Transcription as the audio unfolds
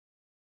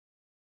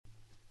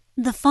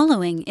The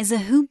following is a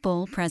Hoop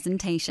Ball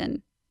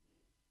presentation.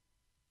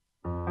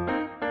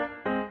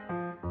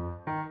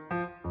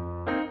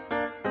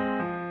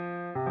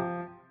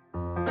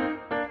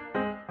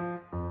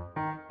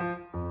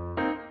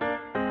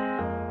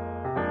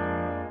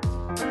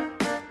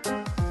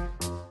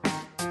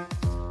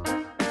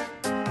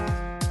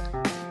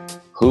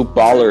 Hoop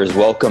Ballers,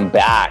 welcome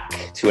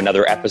back to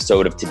another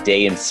episode of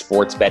Today in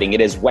Sports Betting.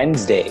 It is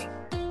Wednesday,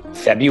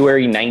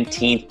 February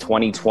 19th,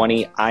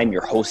 2020. I'm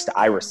your host,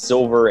 Ira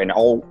Silver,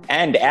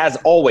 and as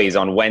always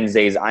on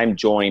Wednesdays, I'm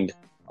joined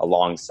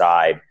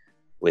alongside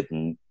with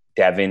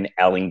Devin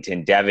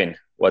Ellington. Devin,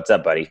 what's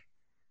up, buddy?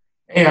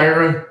 Hey,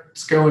 Ira.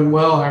 It's going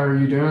well. How are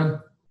you doing?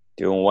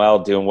 Doing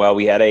well.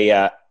 We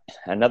had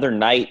another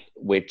night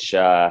which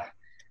was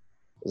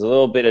a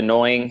little bit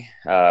annoying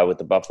with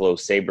the Buffalo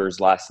Sabres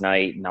last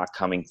night not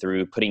coming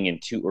through, putting in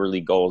two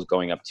early goals,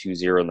 going up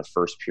 2-0 in the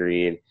first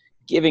period,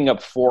 giving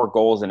up 4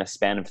 goals in a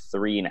span of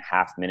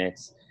 3.5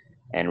 minutes,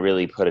 and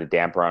really put a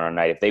damper on our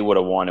night. If they would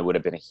have won, it would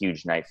have been a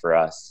huge night for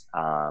us.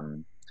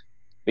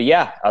 But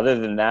yeah, other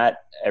than that,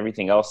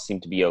 everything else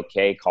seemed to be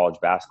okay. College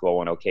basketball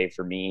went okay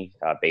for me.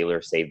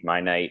 Baylor saved my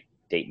night.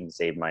 Dayton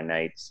saved my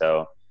night.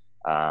 So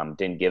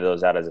didn't give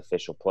those out as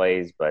official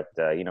plays, but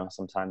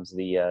sometimes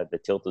the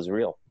tilt is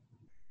real.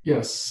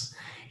 Yes.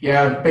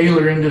 Yeah,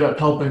 Baylor ended up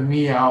helping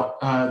me out.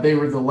 They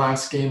were the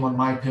last game on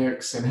my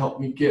picks and helped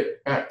me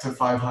get back to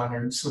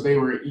 500. So they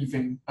were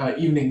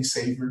evening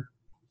saver.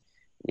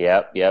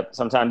 Yep.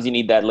 Sometimes you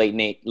need that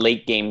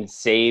late game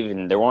save,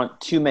 and there weren't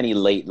too many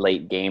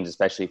late games,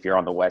 especially if you're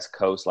on the West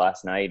Coast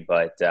last night.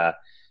 But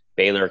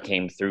Baylor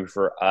came through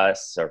for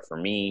us, or for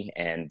me,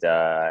 and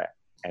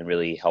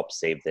really helped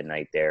save the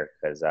night there,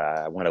 because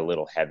I went a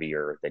little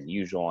heavier than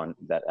usual on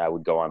that. I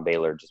would go on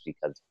Baylor just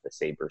because the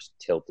Sabres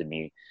tilted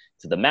me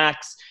to the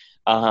max.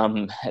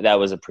 That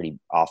was a pretty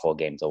awful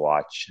game to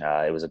watch.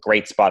 It was a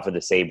great spot for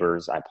the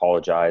Sabres. I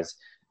apologize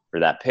for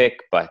that pick,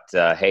 but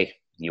hey,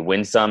 you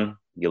win some,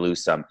 you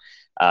lose some.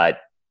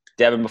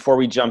 Devin, before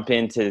we jump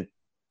into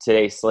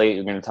today's slate,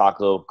 we're going to talk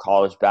a little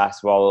college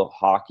basketball, a little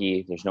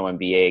hockey. There's no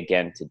NBA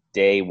again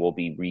today. We'll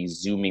be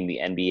resuming the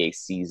NBA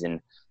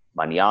season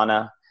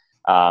mañana.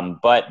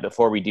 But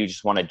before we do,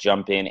 just want to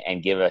jump in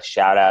and give a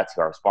shout out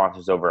to our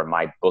sponsors over at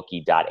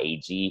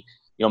mybookie.ag.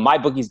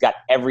 MyBookie's got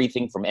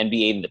everything from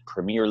NBA to the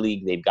Premier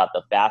League. They've got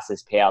the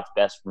fastest payouts,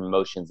 best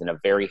promotions, and a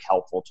very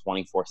helpful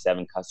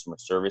 24/7 customer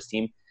service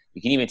team.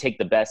 You can even take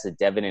the best that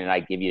Devin and I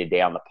give you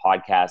today on the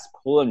podcast,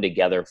 pull them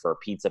together for a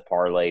pizza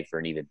parlay for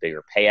an even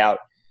bigger payout.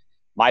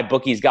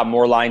 MyBookie's got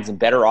more lines and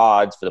better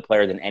odds for the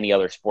player than any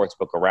other sports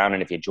book around.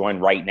 And if you join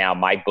right now,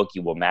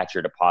 MyBookie will match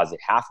your deposit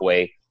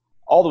halfway,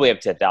 all the way up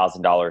to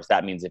 $1,000.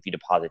 That means if you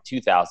deposit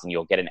 $2,000,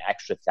 you'll get an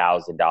extra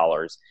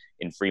 $1,000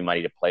 in free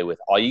money to play with.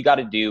 All you got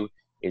to do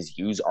is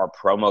use our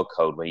promo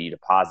code when you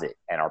deposit.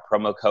 And our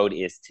promo code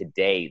is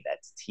TODAY.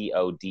 That's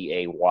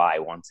TODAY.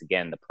 Once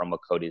again, the promo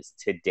code is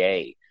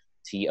TODAY.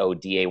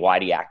 TODAY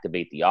to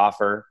activate the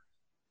offer.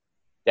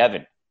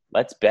 Devin,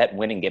 let's bet,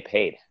 win, and get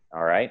paid.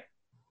 All right?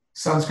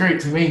 Sounds great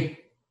to me.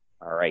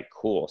 All right,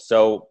 cool.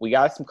 So we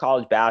got some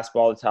college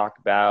basketball to talk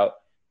about.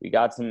 We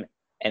got some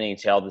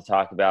NHL to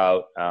talk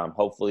about.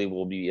 Hopefully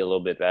we'll be a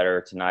little bit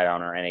better tonight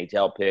on our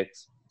NHL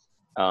picks.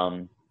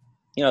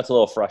 It's a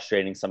little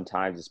frustrating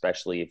sometimes,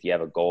 especially if you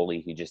have a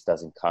goalie who just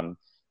doesn't come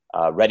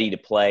ready to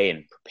play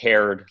and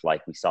prepared,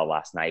 like we saw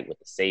last night with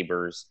the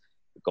Sabres.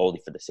 The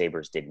goalie for the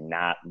Sabres did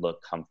not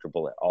look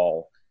comfortable at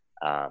all,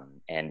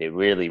 and it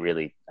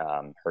really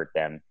hurt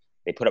them.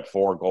 They put up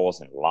 4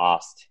 goals and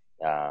lost.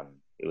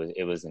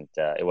 It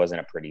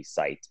wasn't a pretty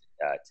sight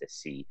to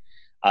see.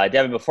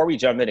 Devin, before we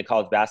jump into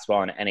college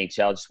basketball and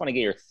NHL, just want to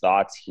get your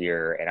thoughts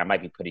here, and I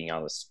might be putting you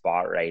on the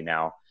spot right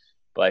now,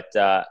 but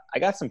I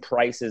got some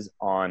prices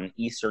on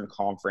Eastern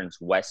Conference,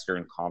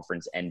 Western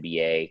Conference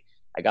NBA.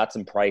 I got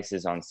some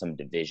prices on some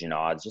division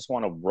odds. Just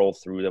want to roll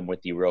through them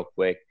with you real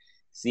quick,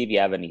 see if you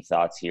have any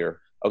thoughts here.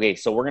 Okay,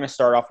 so we're going to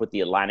start off with the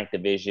Atlantic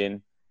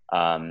Division.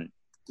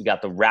 We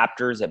got the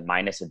Raptors at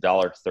minus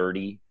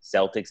 $1.30,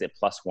 Celtics at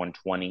plus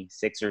 120,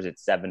 Sixers at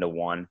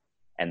 7-1,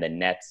 and the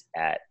Nets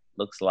at,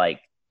 looks like,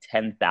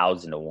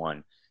 10,000 to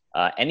 1.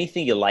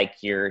 Anything you like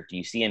here? Do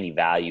you see any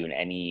value in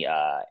any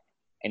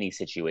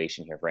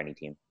situation here for any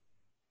team?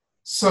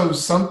 So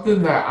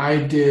something that I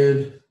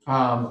did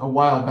a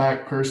while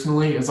back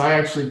personally is I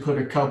actually put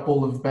a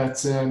couple of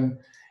bets in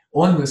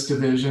on this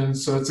division.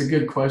 So it's a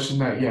good question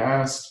that you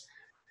asked.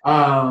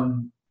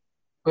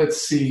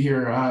 Let's see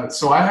here.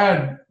 So I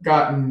had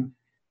gotten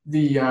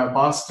the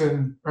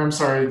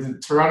the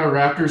Toronto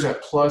Raptors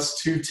at plus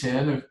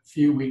 210 a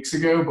few weeks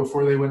ago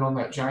before they went on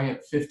that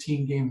giant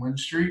 15-game win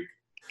streak.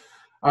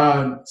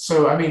 I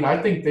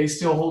think they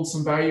still hold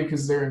some value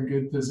because they're in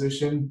good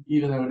position,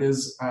 even though it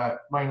is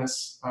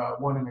minus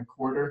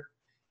 1.25,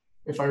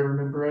 if I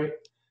remember right.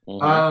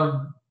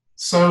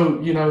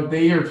 Mm-hmm.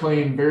 They are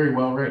playing very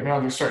well right now.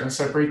 They're starting to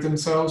separate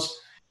themselves,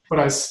 but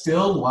I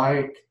still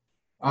like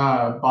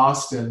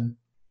Boston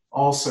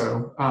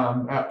also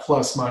at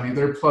plus money.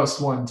 They're plus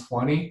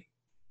 120.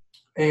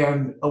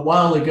 And a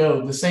while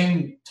ago, the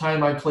same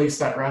time I placed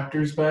that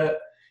Raptors bet,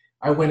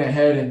 I went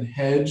ahead and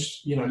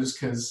hedged, just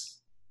because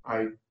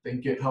I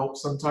think it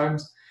helps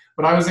sometimes.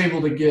 But I was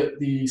able to get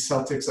the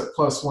Celtics at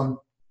plus one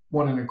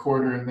and a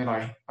quarter, and then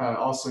I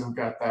also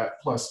got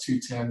that plus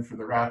 210 for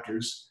the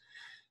Raptors.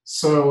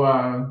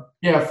 So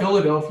yeah,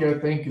 Philadelphia I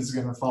think is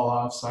going to fall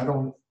off. So I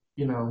don't,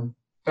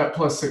 that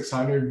plus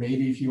 600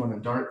 maybe if you want a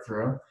dart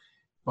throw,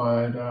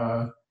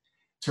 but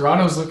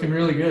Toronto's looking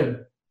really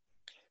good.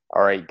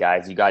 All right,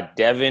 guys, you got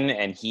Devin,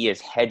 and he is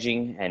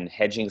hedging, and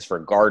hedging's for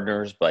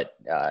gardeners, but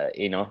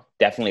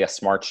definitely a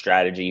smart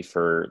strategy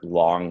for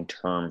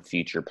long-term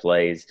future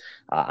plays.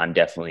 I'm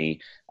definitely,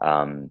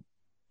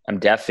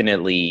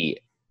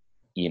 definitely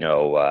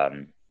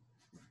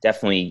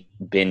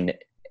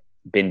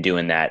been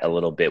doing that a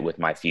little bit with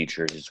my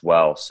futures as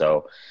well.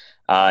 So,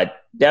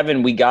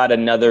 Devin, we got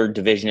another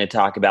division to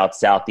talk about,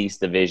 Southeast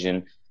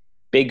Division.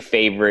 Big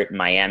favorite,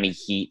 Miami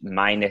Heat,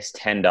 minus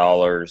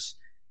 $10.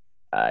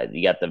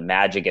 You got the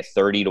Magic at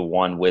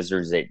 30-1,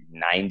 Wizards at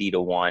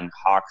 90-1,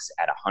 Hawks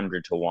at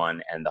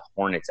 100-1, and the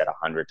Hornets at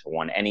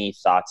 100-1. Any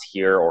thoughts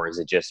here, or is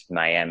it just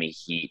Miami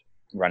Heat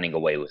running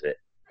away with it?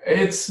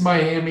 It's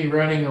Miami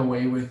running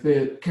away with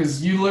it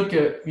because you look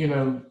at,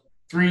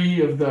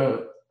 three of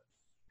the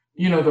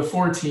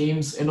four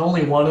teams, and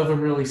only one of them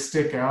really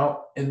stick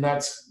out, and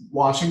that's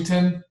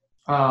Washington,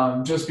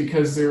 just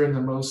because they're in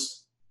the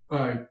most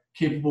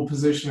capable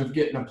position of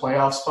getting a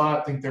playoff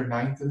spot. I think they're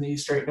ninth in the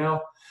East right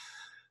now.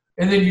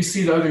 And then you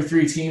see the other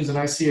three teams, and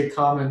I see a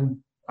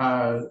common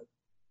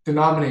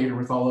denominator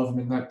with all of them,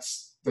 and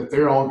that's that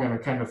they're all going to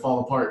kind of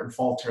fall apart and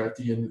falter at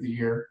the end of the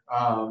year,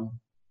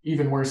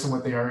 even worse than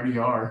what they already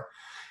are.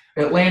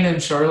 Atlanta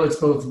and Charlotte's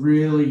both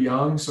really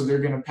young, so they're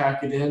going to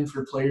pack it in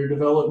for player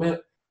development.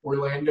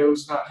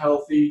 Orlando's not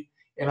healthy,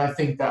 and I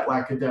think that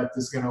lack of depth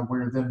is going to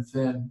wear them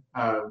thin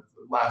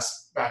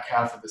last back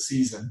half of the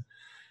season.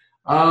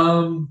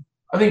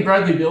 I think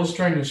Bradley Beal's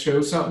trying to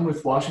show something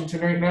with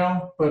Washington right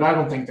now, but I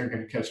don't think they're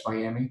going to catch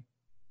Miami.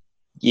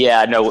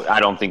 Yeah, no, I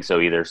don't think so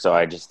either. So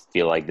I just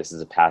feel like this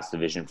is a pass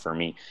division for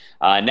me.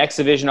 Next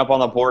division up on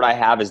the board I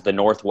have is the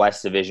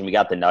Northwest Division. We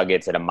got the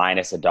Nuggets at a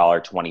minus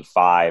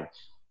 $1.25.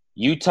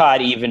 Utah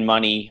at even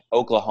money,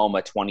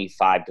 Oklahoma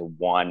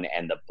 25-1,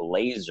 and the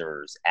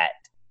Blazers at,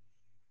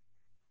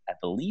 I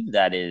believe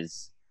that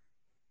is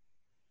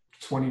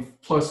 20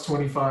 plus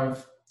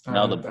 25.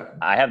 No,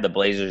 I have the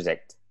Blazers at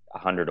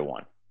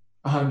 100-1.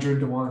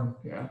 100-1,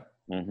 yeah.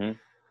 Mm-hmm.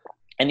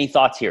 Any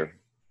thoughts here?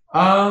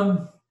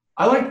 I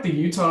like the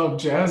Utah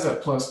Jazz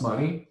at plus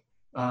money.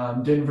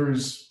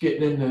 Denver's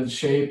getting into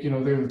shape.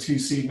 They're the 2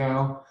 seed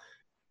now.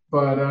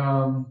 But,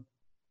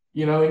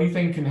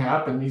 anything can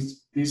happen.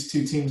 These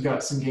two teams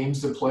got some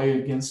games to play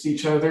against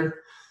each other.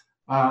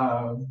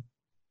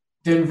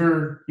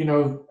 Denver,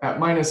 at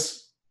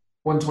minus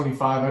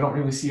 125, I don't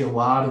really see a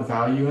lot of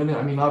value in it.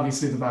 I mean,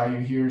 obviously the value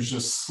here is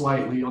just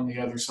slightly on the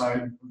other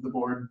side of the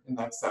board, and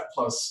that's that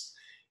plus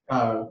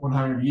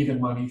 100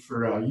 even money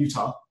for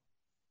Utah.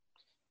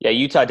 Yeah,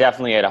 Utah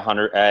definitely at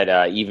 100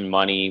 at even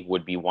money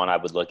would be one I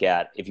would look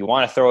at. If you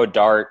want to throw a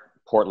dart,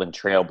 Portland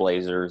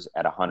Trailblazers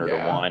at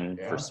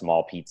 100-1 for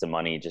small pizza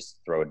money. Just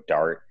throw a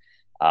dart.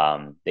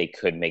 They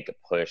could make a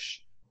push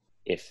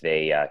if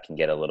they can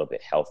get a little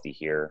bit healthy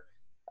here.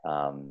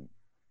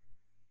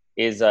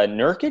 Is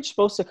Nurkic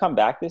supposed to come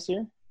back this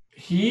year?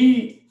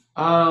 He,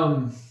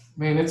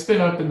 it's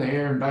been up in the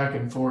air and back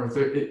and forth.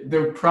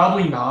 They're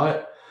probably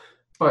not,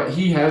 but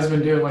he has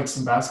been doing like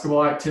some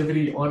basketball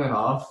activity on and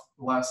off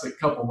the last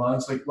couple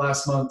months. Like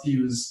last month, he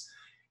was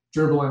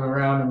dribbling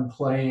around and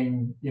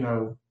playing,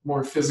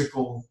 more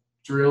physical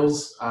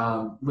drills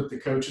with the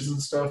coaches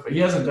and stuff. But he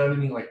hasn't done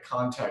any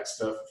contact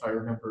stuff, if I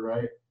remember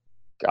right.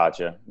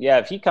 Gotcha. Yeah,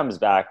 if he comes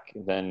back,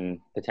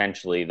 then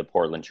potentially the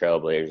Portland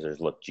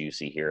Trailblazers look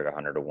juicy here at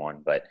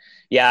 100-1. But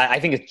yeah, I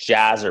think it's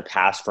Jazz or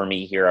pass for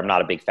me here. I'm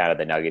not a big fan of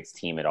the Nuggets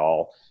team at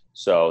all.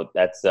 So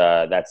that's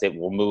it.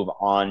 We'll move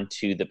on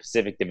to the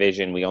Pacific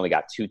Division. We only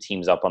got 2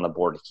 teams up on the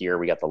board here.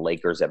 We got the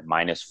Lakers at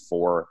minus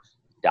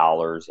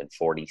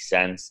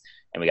 $4.40.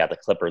 And we got the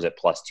Clippers at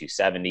plus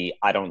 270.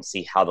 I don't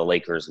see how the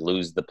Lakers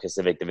lose the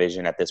Pacific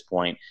Division at this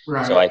point.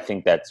 Right. So I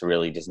think that's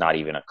really just not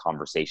even a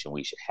conversation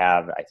we should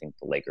have. I think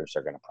the Lakers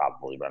are going to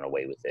probably run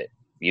away with it.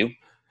 You?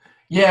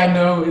 Yeah,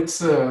 no, it's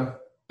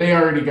they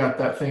already got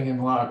that thing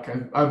in lock,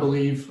 I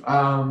believe.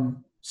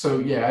 So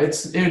yeah,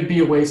 it would be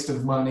a waste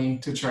of money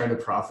to try to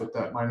profit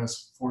that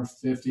minus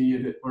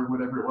 450 or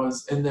whatever it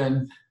was, and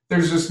then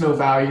there's just no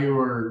value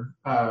or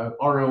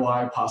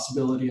ROI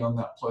possibility on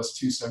that plus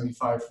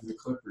 275 for the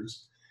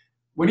Clippers.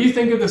 What do you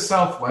think of the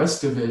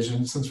Southwest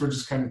Division, since we're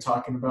just kind of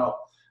talking about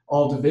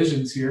all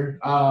divisions here?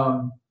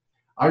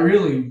 I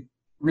really,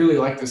 really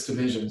like this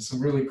division.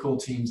 Some really cool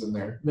teams in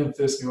there.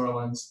 Memphis, New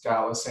Orleans,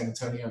 Dallas, San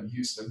Antonio, and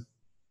Houston.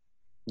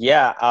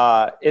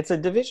 Yeah, it's a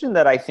division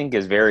that I think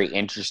is very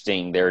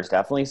interesting. There's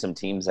definitely some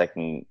teams that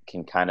can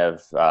kind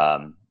of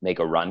make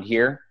a run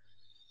here.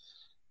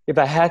 If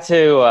I had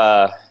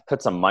to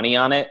put some money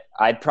on it,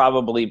 I'd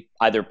probably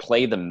either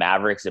play the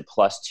Mavericks at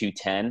plus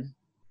 210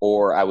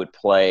 or I would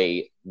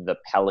play the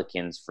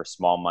Pelicans for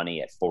small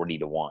money at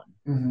 40-1.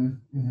 Mm-hmm.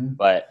 Mm-hmm.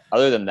 But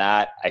other than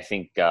that, I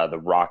think the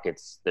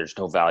Rockets, there's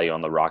no value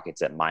on the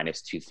Rockets at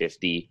minus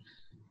 250.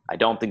 I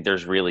don't think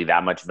there's really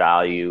that much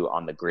value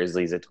on the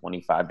Grizzlies at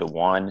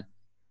 25-1,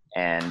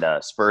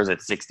 and Spurs at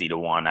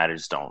 60-1. I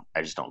just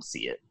don't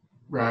see it.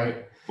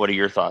 Right. What are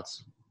your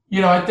thoughts?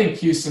 I think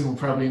Houston will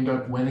probably end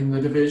up winning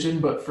the division,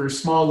 but for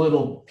small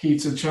little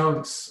pizza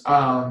chunks,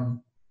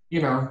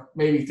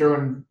 maybe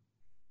throwing,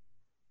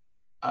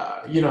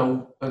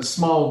 a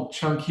small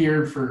chunk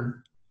here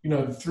for,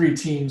 the three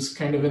teams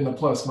kind of in the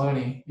plus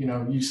money.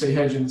 You say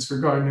Hedgens for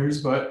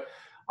gardeners, but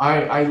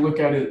I look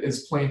at it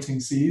as planting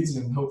seeds,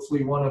 and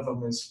hopefully one of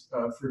them is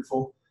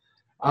fruitful.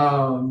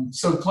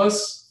 So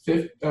plus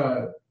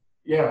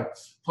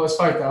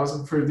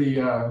 5,000 for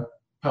the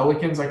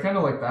Pelicans. I kind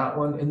of like that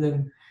one. And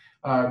then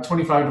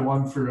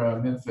 25-1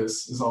 for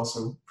Memphis is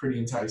also pretty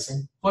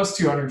enticing. Plus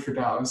 200 for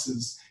Dallas it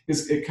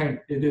is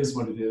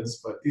what it is.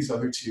 But these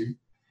other two,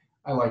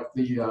 I like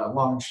the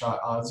long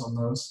shot odds on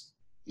those.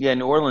 Yeah,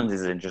 New Orleans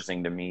is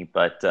interesting to me,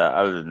 but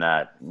other than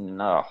that,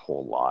 not a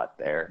whole lot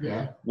there.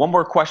 Yeah. One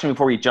more question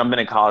before we jump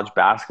into college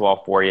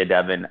basketball for you,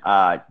 Devin.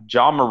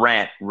 Ja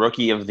Morant,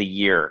 Rookie of the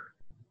Year,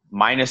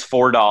 minus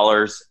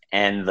 $4,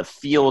 and the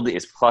field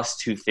is plus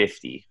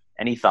 250.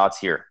 Any thoughts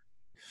here?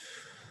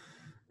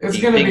 It's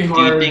going to be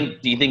hard.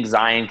 Do you think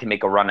Zion can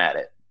make a run at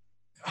it?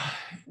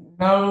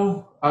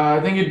 No, I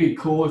think it'd be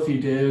cool if he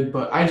did,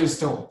 but I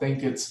just don't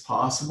think it's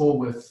possible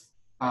with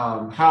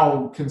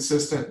how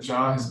consistent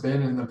Ja has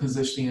been in the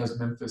position he has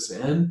Memphis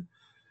in.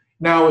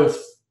 Now, if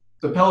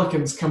the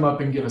Pelicans come up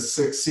and get a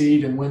 6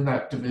 seed and win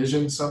that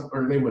division,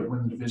 or they would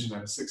win the division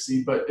at a 6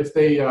 seed, but if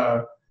they,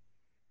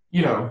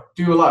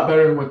 do a lot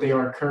better than what they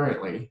are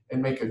currently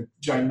and make a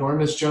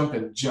ginormous jump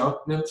and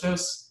jump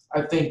Memphis,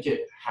 I think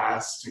it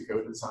has to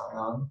go to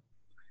Zion.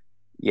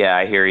 Yeah,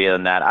 I hear you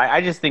on that. I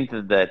just think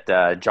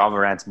that Ja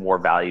Morant's more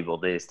valuable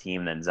to his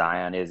team than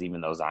Zion is, even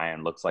though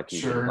Zion looks like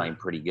he's been playing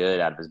pretty good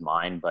out of his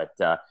mind. But,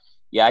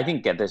 I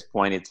think at this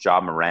point it's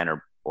Ja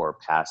Morant or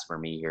pass for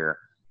me here.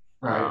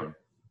 Right.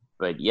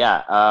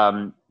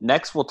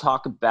 Next we'll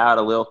talk about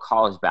a little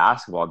college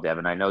basketball,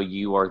 Devin. I know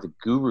you are the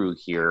guru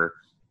here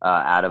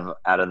out of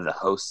the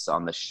hosts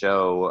on the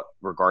show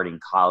regarding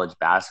college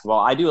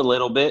basketball. I do a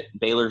little bit.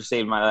 Baylor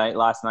saved my night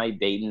last night.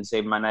 Dayton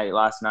saved my night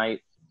last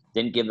night.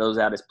 Didn't give those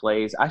out as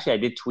plays. Actually, I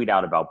did tweet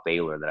out about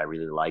Baylor that I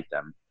really like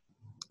them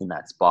in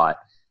that spot.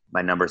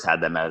 My numbers had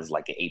them as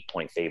like an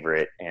 8-point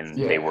favorite, and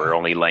they were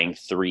only laying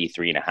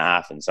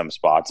 3.5 in some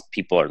spots.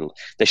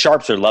 The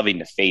sharps are loving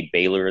to fade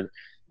Baylor.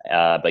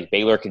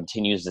 Baylor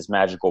continues this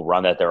magical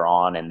run that they're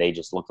on, and they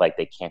just look like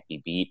they can't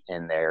be beat,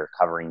 and they're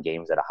covering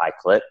games at a high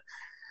clip.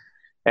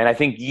 And I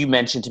think you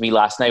mentioned to me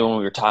last night when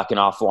we were talking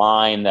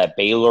offline that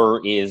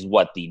Baylor is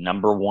the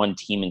number one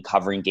team in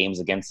covering games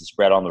against the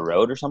spread on the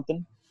road or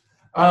something?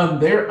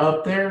 They're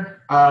up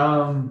there.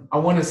 I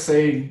want to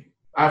say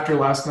after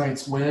last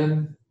night's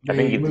win, I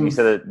think you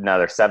said that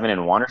they're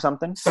 7-1 or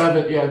something.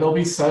 7, yeah, they'll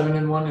be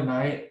 7-1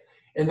 tonight.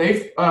 And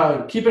they've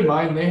keep in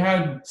mind they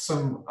had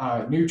some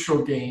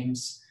neutral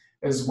games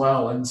as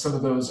well in some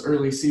of those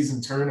early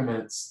season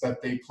tournaments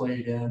that they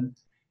played in,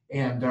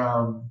 and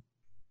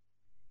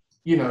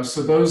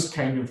so those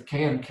kind of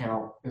can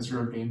count as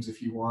road games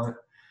if you want.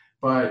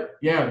 But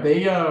yeah,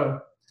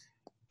 they're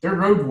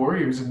road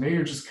warriors, and they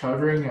are just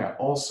covering at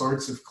all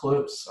sorts of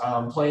clips,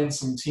 playing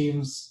some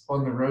teams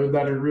on the road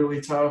that are really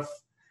tough.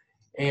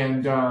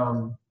 And,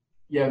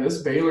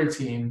 this Baylor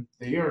team,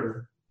 they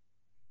are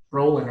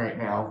rolling right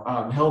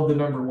now. Held the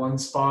number 1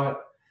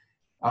 spot,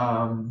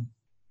 for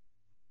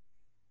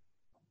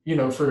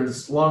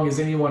as long as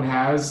anyone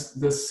has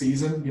this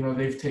season.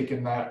 They've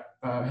taken that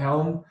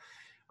helm.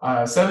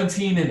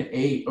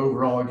 17-8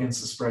 overall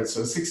against the spread,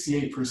 so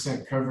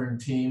 68% covering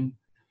team.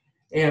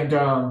 And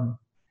I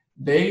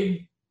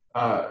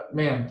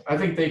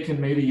think they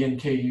can maybe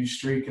end KU's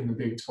streak in the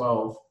Big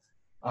 12.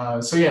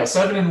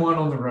 7-1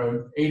 on the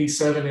road,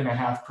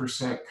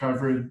 87.5%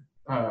 covering.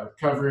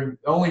 The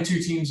only 2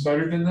 teams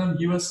better than them,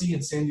 USC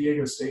and San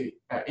Diego State,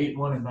 at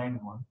 8-1 and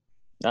 9-1.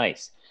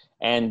 Nice.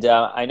 And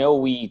I know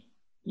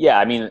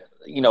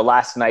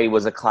last night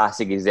was a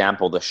classic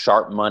example. The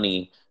sharp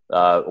money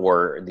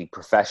or the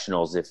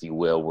professionals, if you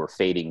will, were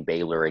fading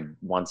Baylor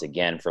once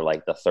again for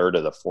like the 3rd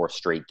or the 4th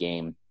straight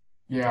game.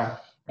 Yeah.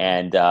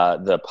 And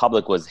the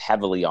public was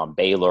heavily on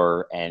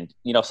Baylor. And,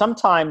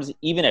 sometimes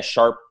even as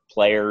sharp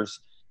players,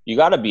 you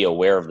got to be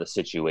aware of the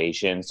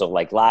situation. So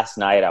like last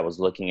night I was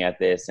looking at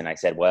this and I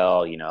said,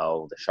 well,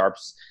 the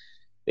sharps,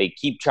 they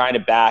keep trying to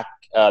back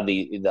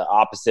the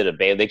opposite of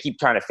Baylor. They keep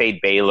trying to fade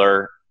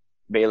Baylor.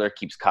 Baylor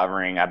keeps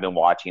covering. I've been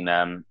watching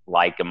them,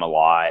 like them a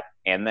lot.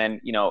 And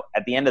then,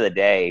 at the end of the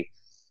day,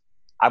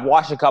 I've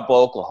watched a couple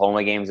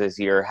Oklahoma games this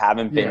year,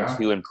 haven't been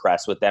too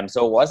impressed with them.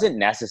 So it wasn't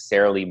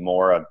necessarily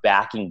more of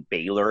backing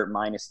Baylor at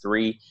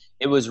 -3.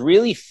 It was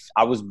really,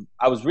 I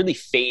was really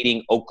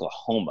fading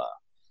Oklahoma.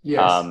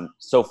 Yes.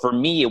 So for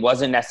me, it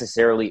wasn't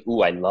necessarily,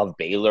 I love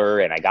Baylor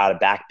and I got to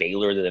back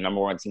Baylor to the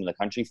number 1 team in the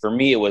country. For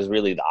me, it was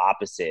really the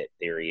opposite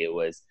theory. It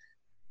was,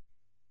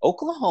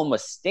 Oklahoma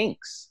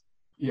stinks.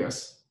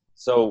 Yes.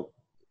 So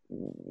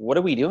what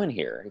are we doing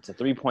here? It's a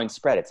 3-point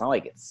spread. It's not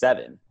like it's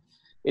 7.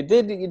 It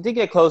did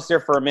get close there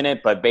for a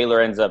minute, but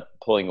Baylor ends up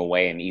pulling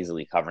away and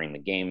easily covering the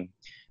game.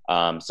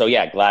 So,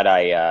 yeah, glad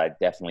I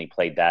definitely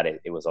played that.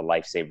 It was a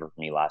lifesaver for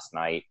me last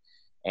night.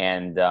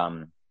 And,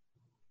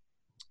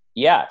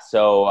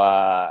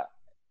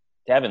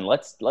 Devin,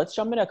 let's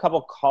jump into a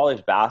couple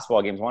college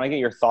basketball games. I want to get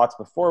your thoughts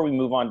before we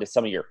move on to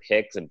some of your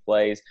picks and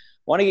plays. I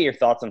want to get your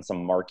thoughts on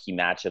some marquee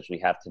matchups we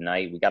have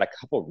tonight. We got a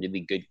couple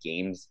really good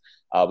games.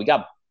 We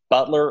got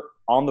Butler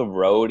on the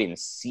road in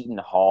Seton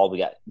Hall. We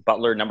got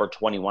Butler, number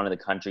 21 in the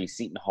country,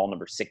 Seton Hall,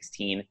 number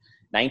 16,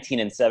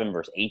 19-7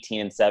 versus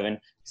 18-7.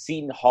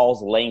 Seton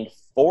Hall's laying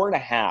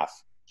 4.5,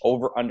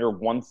 over under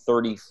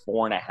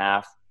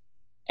 134.5.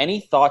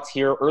 Any thoughts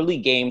here? Early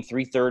game,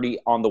 3:30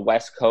 on the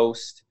West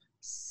Coast,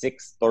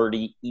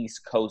 6:30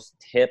 East Coast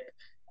tip.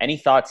 Any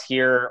thoughts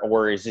here,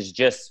 or is this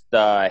just,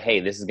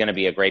 hey, this is going to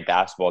be a great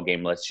basketball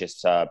game. Let's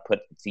just put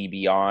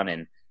TV on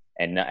and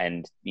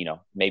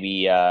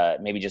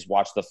maybe just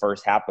watch the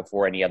first half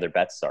before any other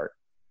bets start?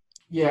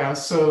 Yeah,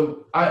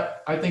 so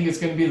I think it's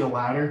going to be the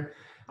latter.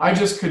 I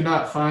just could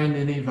not find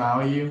any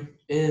value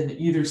in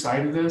either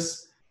side of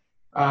this.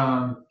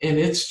 And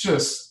it's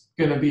just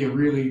going to be a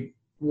really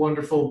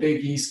wonderful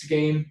Big East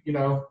game.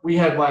 We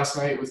had last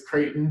night with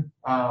Creighton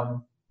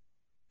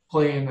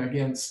playing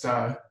against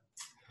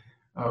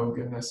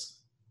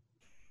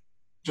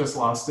just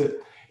lost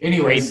it.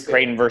 Anyways,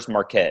 Creighton versus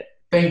Marquette.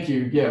 Thank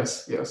you.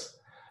 Yes. So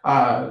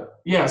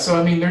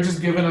I mean, they're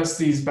just giving us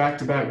these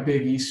back-to-back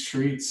Big East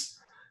treats.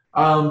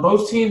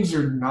 Both teams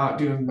are not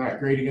doing that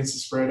great against the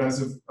spread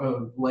as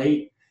of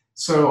late.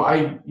 So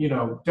I,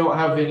 don't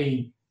have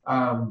any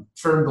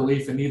firm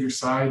belief in either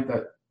side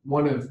that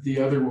one of the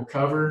other will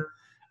cover.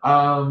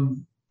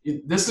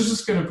 This is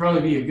just going to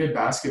probably be a good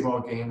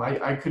basketball game.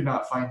 I could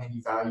not find any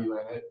value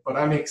in it, but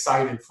I'm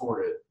excited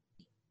for it.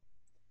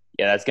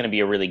 Yeah, that's going to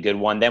be a really good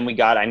one. Then we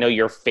got, I know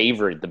your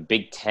favorite, the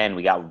Big Ten.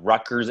 We got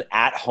Rutgers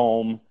at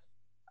home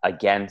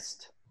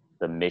against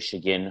the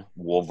Michigan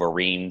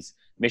Wolverines.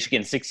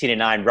 Michigan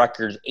 16-9,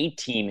 Rutgers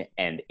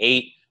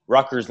 18-8.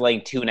 Rutgers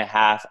laying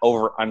 2.5,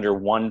 over under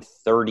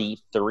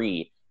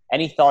 133.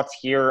 Any thoughts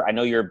here? I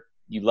know you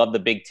love the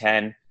Big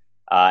Ten.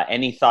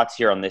 Any thoughts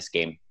here on this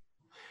game?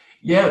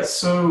 Yeah,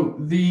 so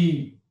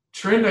the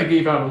trend I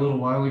gave out a little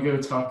while ago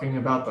talking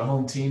about the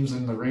home teams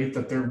and the rate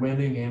that they're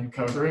winning and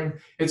covering,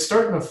 it's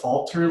starting to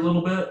falter a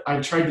little bit.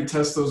 I tried to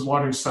test those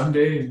waters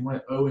Sunday and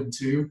went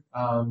 0-2,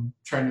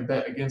 trying to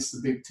bet against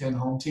the Big Ten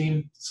home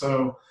team.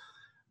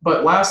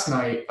 But last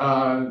night,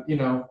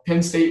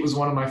 Penn State was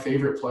one of my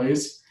favorite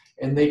plays,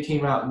 and they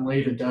came out and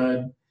laid a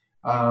dud.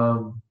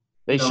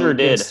 They sure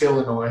did. Against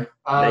Illinois.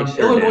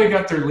 Illinois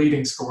got their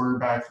leading scorer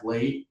back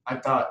late. I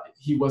thought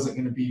he wasn't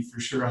going to be for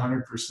sure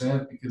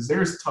 100% because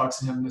there's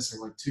talks of him missing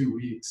like 2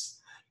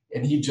 weeks,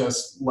 and he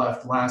just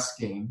left last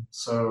game.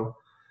 So,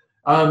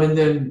 and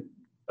then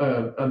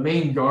a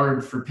main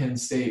guard for Penn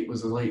State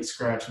was a late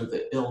scratch with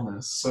the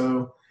illness.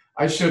 So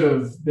I should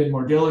have been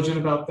more diligent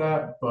about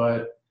that,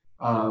 but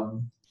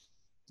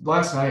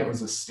last night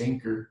was a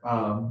stinker.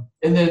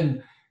 And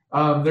then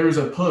there was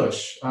a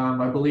push.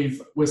 I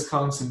believe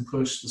Wisconsin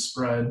pushed the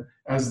spread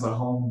as the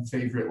home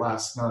favorite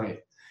last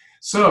night.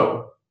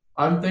 So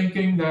I'm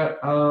thinking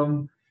that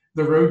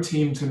the road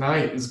team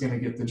tonight is going to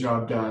get the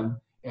job done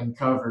and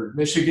cover.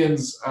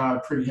 Michigan's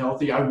pretty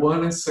healthy. I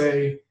want to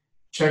say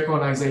check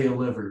on Isaiah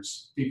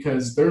Livers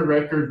because their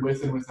record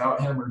with and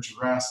without him are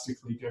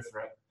drastically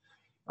different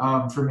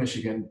for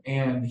Michigan,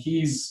 and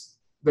he's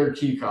their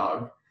key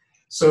cog.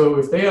 So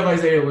if they have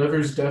Isaiah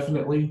Livers,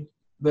 definitely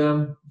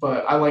them,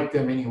 but I like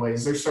them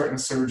anyways. They're starting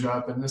to surge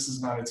up, and this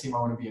is not a team I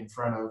want to be in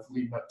front of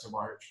leading up to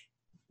March.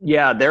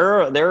 Yeah,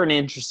 they're an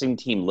interesting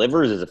team.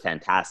 Livers is a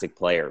fantastic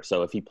player,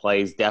 so if he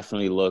plays,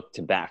 definitely look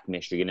to back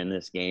Michigan in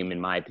this game,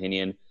 in my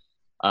opinion.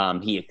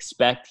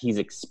 He's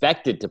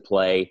expected to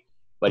play,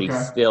 but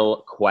he's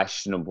still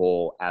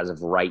questionable as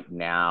of right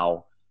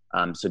now.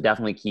 So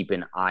definitely keep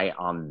an eye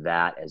on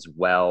that as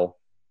well.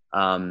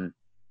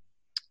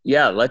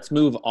 Yeah, let's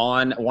move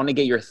on. I want to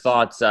get your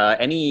thoughts.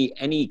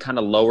 Any kind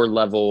of lower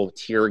level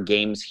tier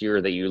games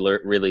here that you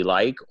really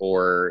like,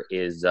 or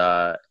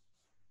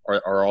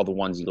are all the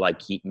ones you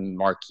like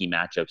marquee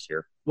matchups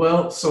here?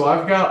 Well, so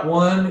I've got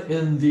one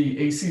in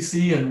the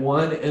ACC and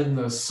one in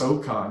the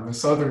SoCon, the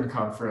Southern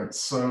Conference.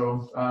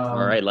 So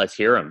all right, let's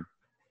hear them.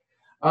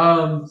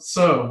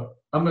 So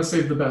I'm going to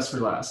save the best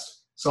for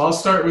last. So I'll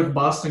start with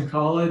Boston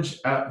College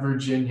at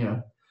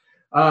Virginia.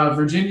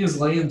 Virginia's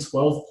laying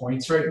 12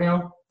 points right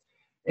now.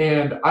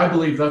 And I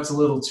believe that's a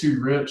little too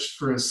rich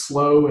for as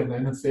slow and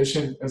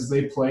inefficient as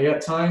they play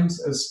at times,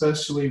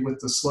 especially with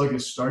the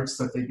sluggish starts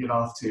that they get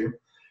off to.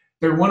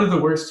 They're one of the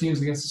worst teams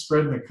against the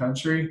spread in the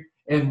country,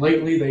 and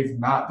lately they've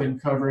not been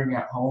covering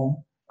at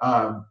home,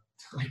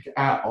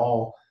 at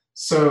all.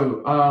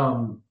 So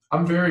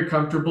I'm very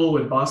comfortable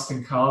with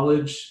Boston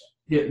College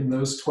getting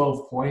those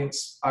 12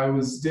 points. I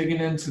was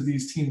digging into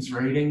these teams'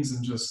 ratings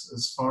and just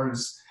as far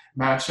as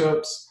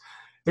matchups.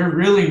 they're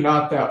really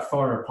not that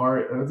far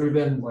apart, other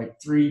than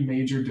like three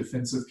major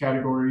defensive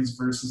categories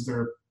versus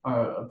their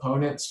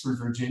opponents for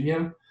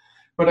Virginia.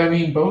 But I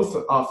mean, both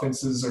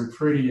offenses are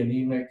pretty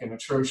anemic and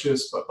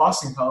atrocious, but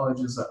Boston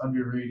College is an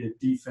underrated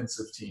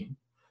defensive team.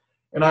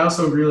 And I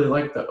also really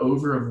like the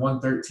over of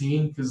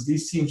 113 because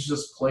these teams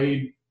just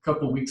played a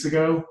couple weeks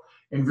ago,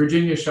 and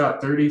Virginia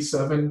shot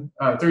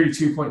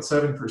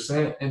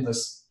 32.7%, and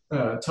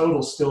the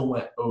total still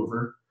went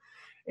over.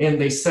 And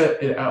they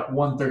set it at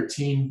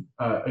 113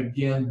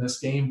 again this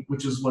game,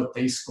 which is what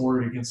they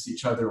scored against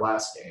each other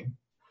last game.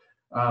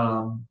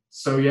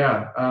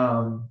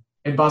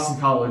 And Boston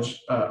College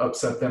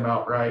upset them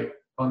outright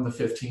on the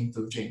 15th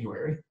of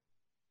January.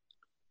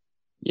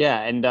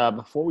 Yeah, and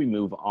before we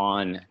move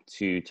on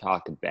to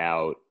talk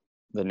about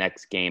the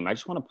next game, I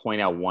just want to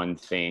point out one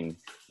thing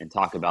and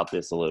talk about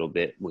this a little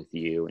bit with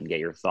you and get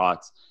your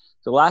thoughts.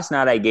 So last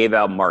night I gave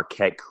out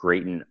Marquette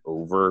Creighton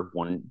over,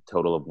 one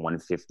total of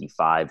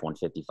 155,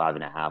 155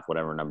 and a half,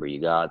 whatever number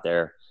you got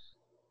there.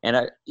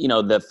 And,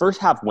 the first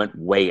half went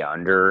way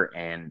under,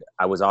 and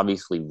I was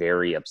obviously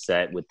very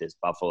upset with this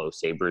Buffalo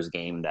Sabres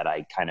game that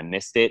I kind of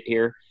missed it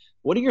here.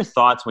 What are your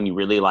thoughts when you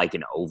really like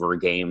an over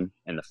game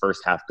and the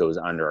first half goes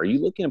under? Are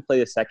you looking to play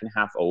the second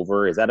half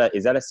over? Is that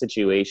a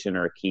situation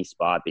or a key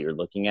spot that you're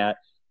looking at?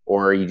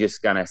 Or are you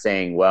just kind of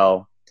saying,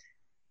 well,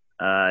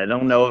 I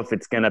don't know if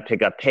it's going to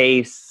pick up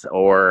pace,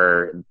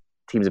 or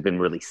teams have been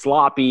really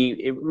sloppy?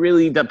 It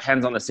really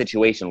depends on the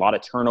situation. A lot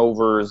of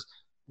turnovers,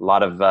 a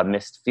lot of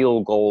missed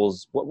field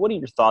goals. What are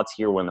your thoughts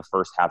here when the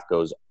first half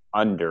goes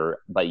under,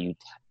 but you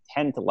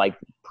tend to like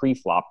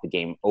pre-flop the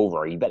game over?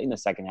 Are you betting the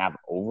second half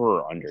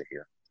over or under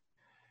here?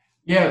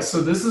 Yeah,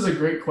 so this is a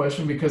great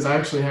question because I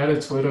actually had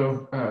a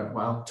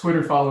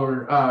Twitter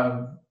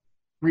follower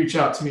reach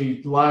out to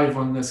me live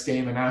on this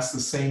game and ask the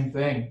same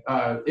thing.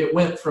 It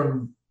went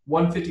from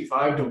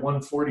 155 to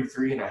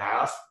 143 and a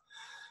half.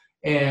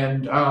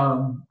 And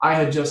I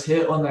had just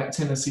hit on that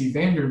Tennessee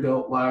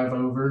Vanderbilt live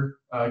over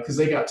because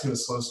they got to a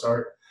slow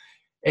start.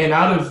 And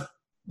out of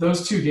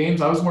those two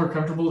games, I was more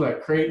comfortable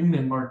that Creighton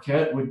and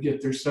Marquette would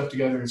get their stuff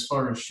together as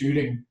far as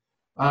shooting.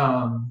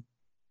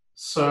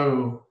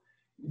 So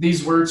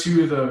these were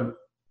two of the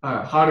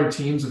hotter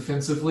teams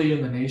offensively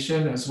in the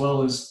nation, as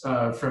well as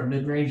from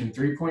mid-range and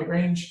three-point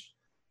range.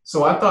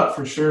 So I thought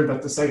for sure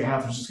that the second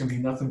half was just going to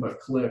be nothing but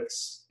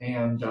clicks.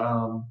 And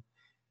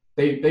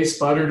they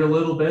sputtered a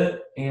little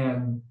bit,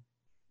 and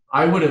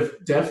I would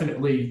have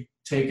definitely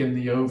taken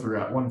the over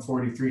at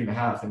 143 and a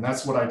half, and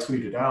that's what I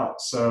tweeted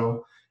out.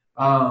 So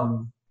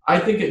I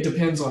think it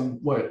depends on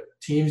what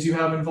teams you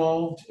have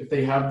involved, if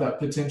they have that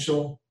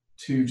potential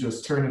to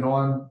just turn it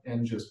on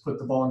and just put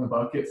the ball in the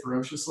bucket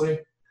ferociously.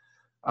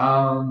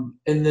 And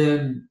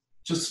then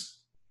just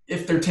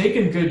if they're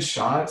taking good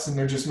shots and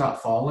they're just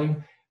not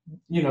falling,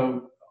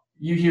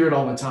 you hear it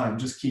all the time,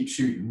 just keep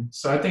shooting.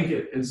 So I think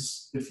it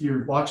is, if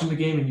you're watching the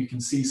game and you can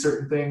see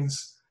certain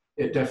things,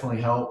 it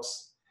definitely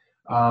helps.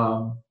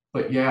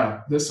 But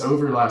yeah, this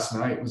over last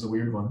night was a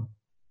weird one.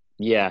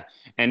 Yeah,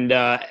 and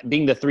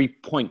being the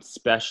three-point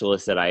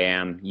specialist that I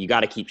am, you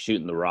got to keep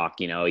shooting the rock,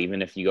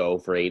 even if you go 0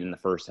 for 8 in the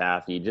first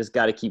half, you just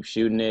got to keep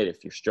shooting it.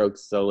 If your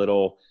stroke's a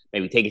little,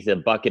 maybe take it to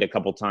the bucket a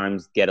couple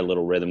times, get a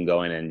little rhythm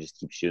going, and just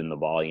keep shooting the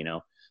ball,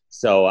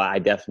 So I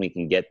definitely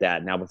can get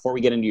that. Now, before we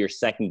get into your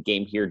second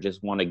game here,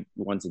 just want to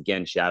once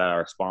again shout out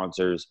our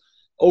sponsors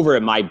over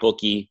at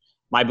MyBookie,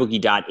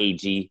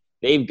 mybookie.ag.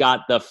 They've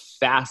got the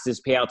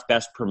fastest payouts,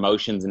 best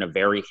promotions, and a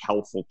very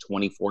helpful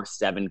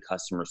 24/7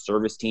 customer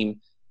service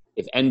team.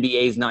 If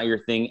NBA is not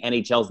your thing,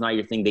 NHL is not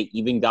your thing, they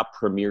even got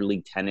Premier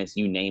League tennis,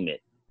 you name it.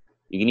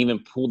 You can even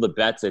pool the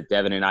bets that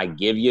Devin and I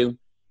give you,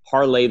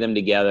 parlay them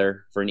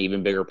together for an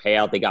even bigger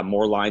payout. They got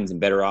more lines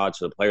and better odds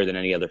for the player than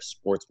any other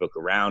sports book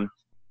around.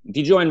 If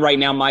you join right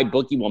now,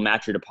 MyBookie will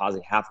match your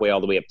deposit halfway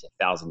all the way up to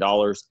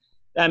 $1,000.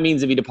 That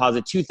means if you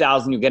deposit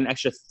 $2,000, you get an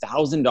extra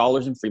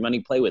 $1,000 in free money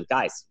to play with.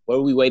 Guys, what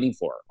are we waiting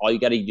for? All you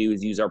got to do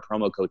is use our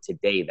promo code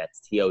TODAY,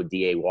 that's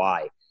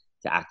TODAY,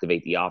 to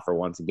activate the offer.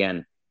 Once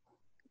again,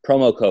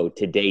 promo code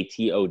TODAY,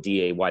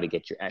 TODAY, to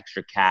get your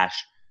extra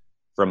cash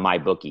from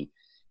MyBookie.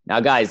 Now,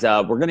 guys,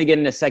 we're going to get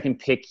in a second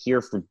pick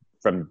here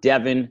from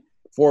Devin.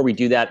 Before we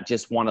do that,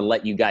 just want to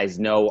let you guys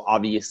know,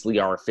 obviously,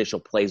 our official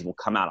plays will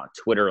come out on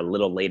Twitter a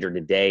little later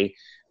today.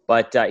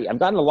 But I've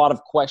gotten a lot of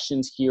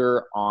questions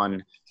here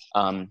on,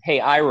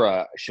 hey,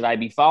 Ira, should I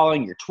be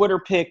following your Twitter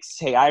picks?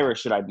 Hey, Ira,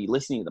 should I be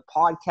listening to the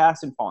podcast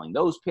and following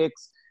those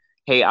picks?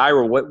 Hey,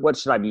 Ira, what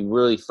should I be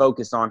really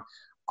focused on?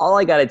 All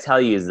I got to tell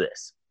you is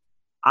this.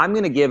 I'm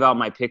going to give out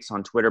my picks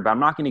on Twitter, but I'm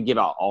not going to give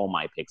out all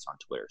my picks on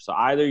Twitter. So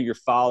either you're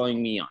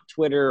following me on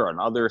Twitter or on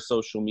other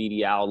social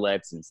media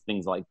outlets and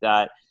things like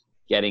that,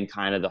 getting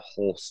kind of the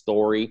whole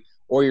story,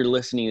 or you're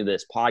listening to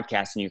this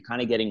podcast and you're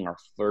kind of getting our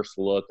first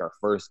look, our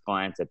first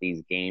glance at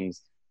these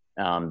games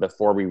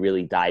before we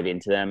really dive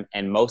into them.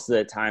 And most of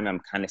the time I'm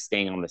kind of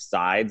staying on the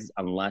sides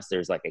unless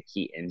there's like a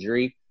key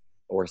injury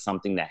or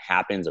something that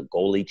happens, a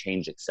goalie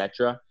change,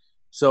 etc.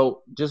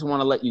 So just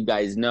want to let you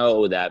guys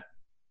know that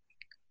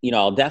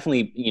I'll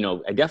definitely,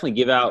 I definitely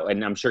give out,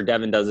 and I'm sure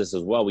Devin does this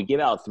as well. We give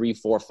out 3,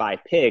 4, 5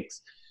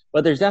 picks,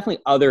 but there's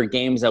definitely other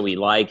games that we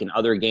like and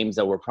other games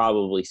that we're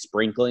probably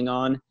sprinkling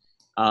on.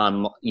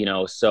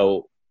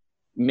 So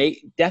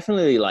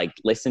definitely like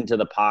listen to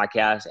the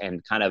podcast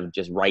and kind of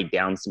just write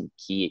down some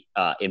key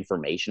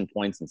information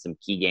points and some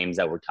key games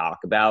that we're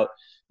talking about,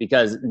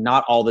 because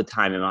not all the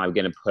time am I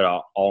going to put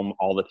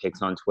all the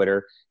picks on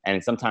Twitter.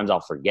 And sometimes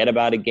I'll forget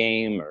about a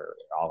game, or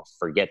I'll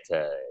forget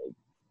to,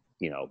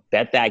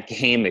 bet that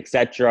game,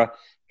 etc.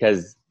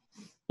 Because,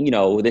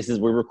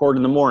 we're recording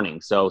in the morning.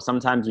 So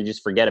sometimes we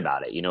just forget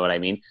about it. You know what I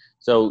mean?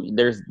 So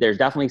there's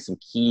definitely some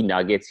key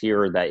nuggets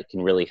here that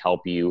can really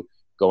help you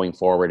going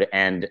forward.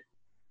 And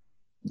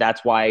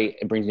that's why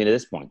it brings me to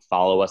this point.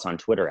 Follow us on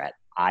Twitter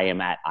I am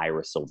at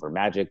Ira Silver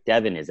Magic.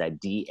 Devin is at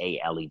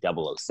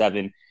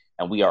DALE007.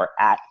 And we are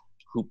at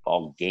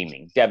Hoopball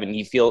Gaming. Devin,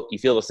 you feel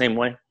the same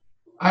way?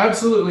 I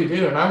absolutely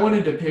do. And I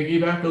wanted to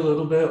piggyback a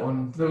little bit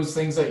on those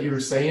things that you were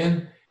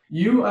saying.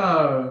 You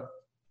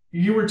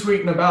were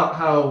tweeting about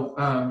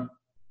how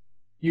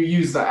you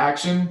use the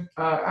Action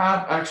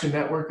app, Action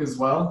Network as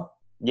well.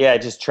 Yeah,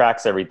 it just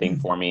tracks everything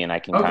for me, and I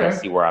can kind of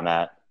see where I'm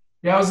at.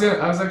 Yeah, I was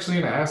actually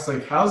going to ask,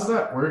 like, how's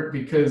that work?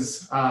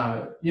 Because,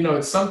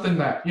 it's something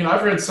that,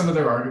 I've read some of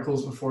their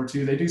articles before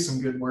too. They do some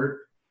good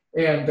work.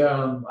 And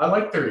I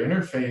like their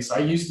interface. I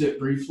used it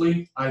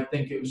briefly. I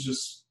think it was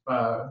just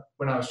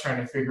when I was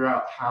trying to figure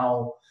out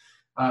how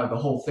the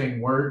whole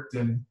thing worked.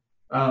 And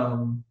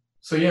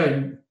so,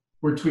 yeah,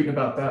 we're tweeting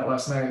about that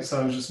last night.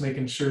 So I was just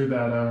making sure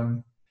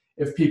that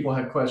if people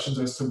had questions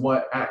as to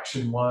what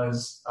Action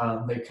was,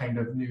 they kind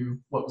of knew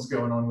what was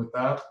going on with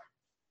that.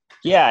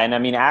 Yeah, and I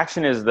mean,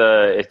 Action is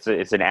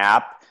it's an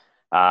app.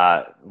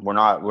 We're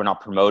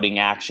not promoting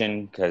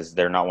Action because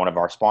they're not one of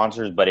our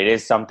sponsors, but it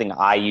is something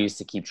I use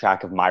to keep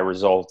track of my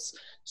results.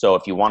 So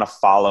if you want to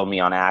follow me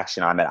on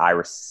Action, I'm at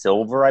Iris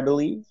Silver, I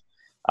believe.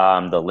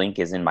 The link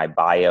is in my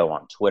bio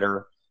on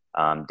Twitter.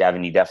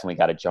 Devin, you definitely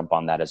got to jump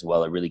on that as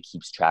well. It really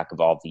keeps track of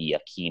all the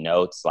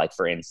keynotes. Like,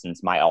 for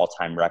instance, my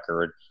all-time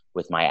record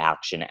with my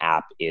Action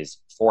app is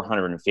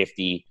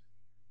 450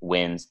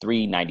 wins,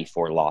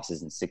 394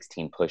 losses, and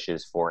 16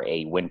 pushes for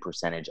a win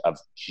percentage of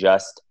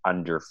just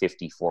under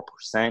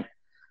 54%.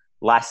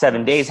 Last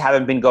 7 days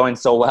haven't been going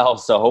so well,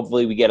 so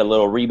hopefully we get a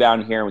little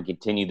rebound here and we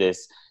continue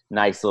this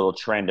nice little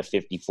trend of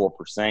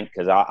 54%,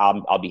 because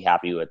I'll be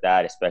happy with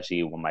that,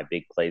 especially when my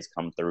big plays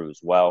come through as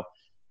well.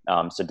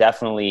 So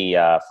definitely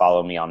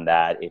follow me on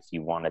that if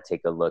you want to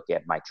take a look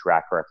at my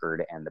track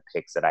record and the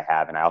picks that I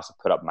have. And I also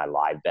put up my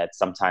live bets.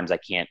 Sometimes I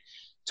can't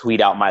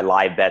tweet out my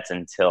live bets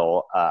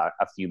until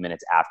a few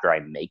minutes after I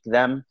make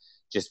them,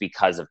 just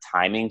because of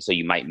timing. So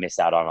you might miss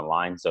out on a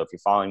line. So if you're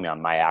following me on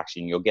my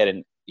Action, you'll get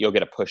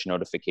a push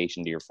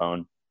notification to your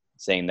phone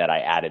saying that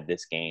I added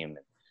this game and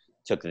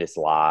took this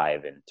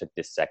live and took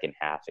this second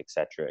half, et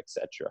cetera, et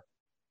cetera.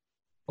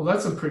 Well,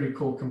 that's a pretty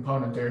cool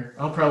component there.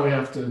 I'll probably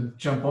have to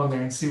jump on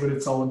there and see what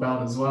it's all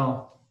about as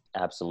well.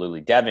 Absolutely.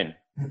 Devin,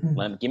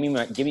 give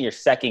me your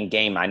second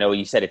game. I know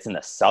you said it's in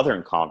the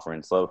Southern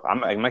Conference. So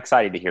I'm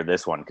excited to hear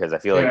this one, because I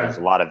feel like there's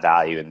a lot of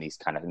value in these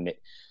kind of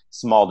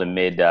small to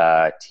mid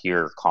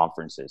tier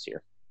conferences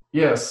here.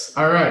 Yes.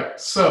 All right.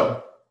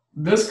 So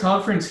this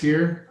conference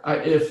here,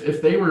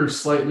 if they were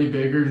slightly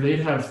bigger, they'd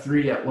have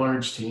 3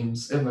 at-large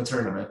teams in the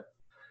tournament.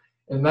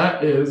 And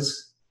that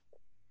is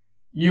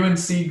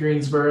UNC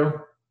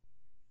Greensboro,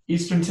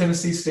 Eastern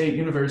Tennessee State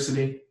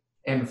University,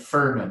 and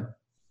Furman.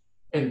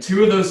 And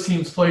 2 of those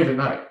teams play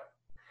tonight.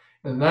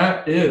 And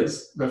that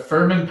is the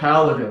Furman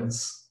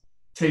Paladins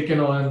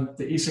taking on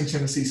the Eastern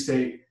Tennessee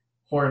State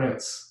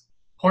Hornets.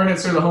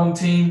 Hornets are the home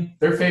team.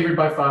 They're favored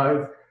by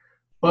 5.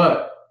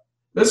 But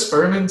this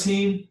Furman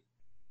team,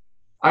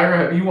 Ira,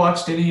 have you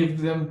watched any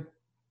of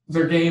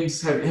their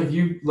games? Have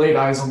you laid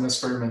eyes on this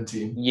Furman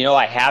team?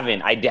 I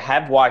haven't. I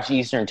have watched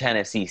Eastern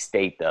Tennessee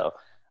State, though.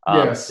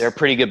 Yes. They're a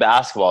pretty good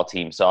basketball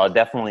team. So I've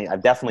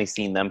definitely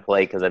seen them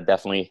play, because I've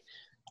definitely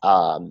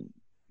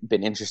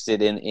been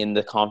interested in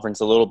the conference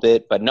a little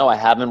bit. But no, I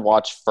haven't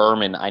watched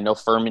Furman. I know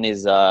Furman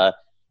is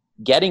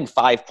getting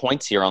 5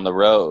 points here on the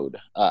road,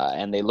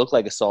 and they look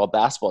like a solid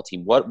basketball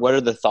team. What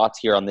are the thoughts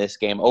here on this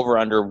game? Over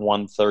under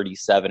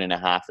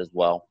 137.5 as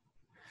well.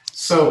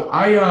 So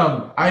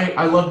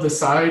I love the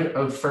side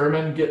of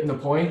Furman getting the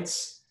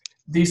points.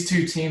 These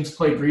 2 teams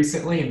played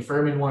recently, and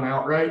Furman won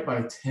outright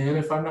by 10,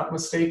 if I'm not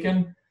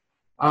mistaken,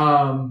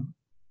 by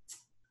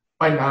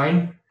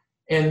 9.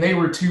 And they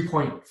were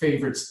 2-point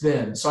favorites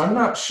then. So I'm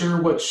not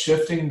sure what's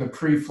shifting the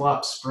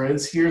pre-flop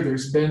spreads here.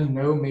 There's been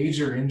no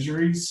major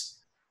injuries.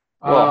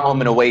 Well,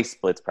 home and away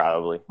splits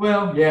probably.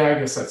 Well, yeah, I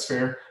guess that's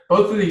fair.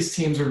 Both of these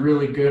teams are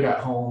really good at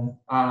home.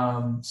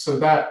 So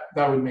that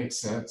would make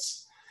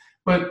sense.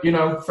 But,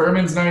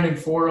 Furman's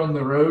 9-4 on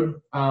the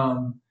road.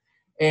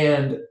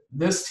 And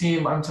this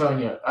team, I'm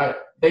telling you,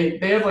 they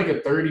have like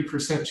a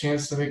 30%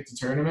 chance to make the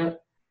tournament,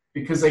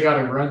 because they got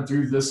to run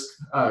through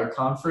this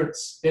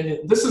conference.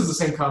 And this is the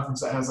same conference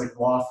that has like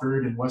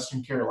Wofford and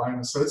Western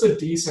Carolina. So it's a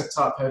decent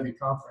top-heavy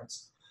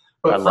conference.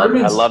 But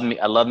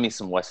I love me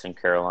some Western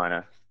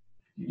Carolina.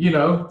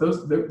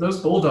 those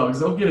Bulldogs,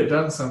 they'll get it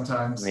done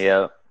sometimes.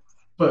 Yeah.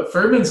 But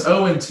Furman's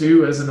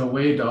 0-2 as an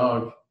away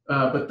dog.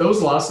 But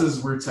those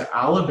losses were to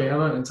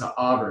Alabama and to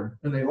Auburn.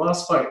 And they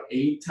lost by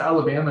 8 to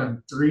Alabama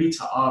and 3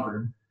 to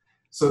Auburn.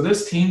 So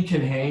this team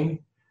can hang.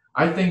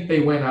 I think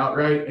they went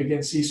outright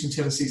against Eastern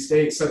Tennessee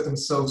State, set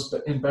themselves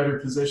in better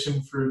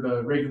position for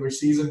the regular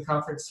season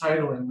conference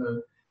title and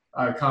the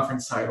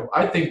conference title.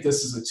 I think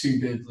this is a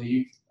 2-bid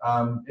league.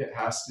 It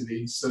has to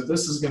be. So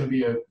this is going to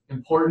be an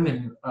important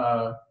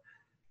and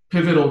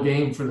pivotal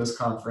game for this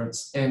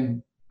conference.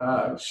 And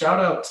shout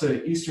out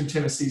to Eastern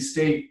Tennessee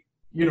State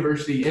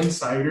University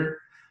Insider.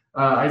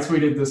 I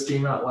tweeted this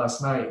game out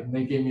last night, and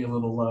they gave me a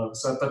little love.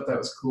 So I thought that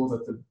was cool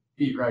that the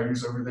beat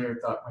writers over there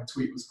thought my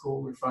tweet was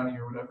cool or funny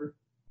or whatever.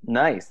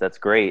 Nice. That's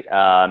great.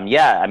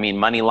 Yeah, I mean,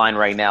 money line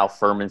right now,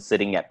 Furman's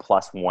sitting at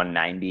plus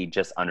 190,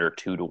 just under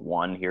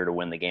 2-1 here to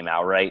win the game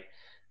outright.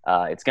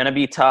 It's going to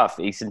be tough.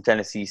 Eastern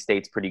Tennessee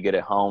State's pretty good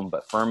at home,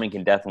 but Furman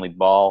can definitely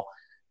ball.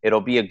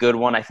 It'll be a good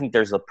one. I think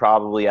there's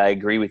I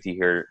agree with you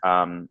here,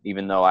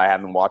 even though I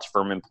haven't watched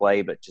Furman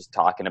play, but just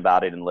talking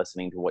about it and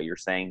listening to what you're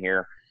saying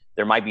here,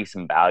 there might be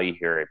some value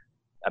here at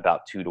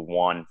about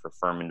 2-1 for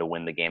Furman to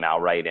win the game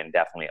outright, and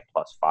definitely at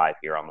plus 5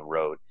 here on the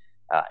road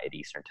at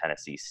Eastern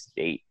Tennessee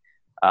State.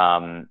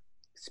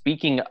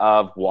 Speaking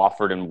of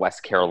Wofford and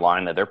West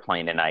Carolina, they're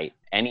playing tonight.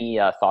 Any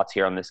thoughts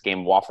here on this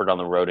game? Wofford on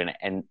the road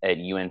and at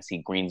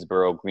UNC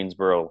Greensboro.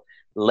 Greensboro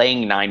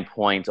laying 9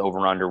 points,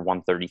 over under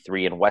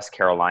 133, and West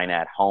Carolina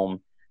at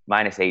home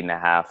minus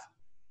 8.5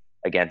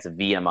 against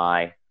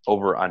VMI,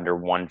 over under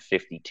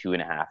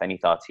 152.5. Any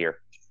thoughts here?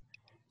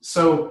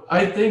 So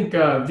I think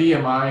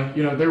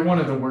VMI, they're one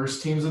of the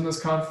worst teams in this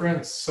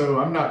conference, so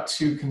I'm not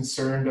too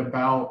concerned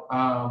about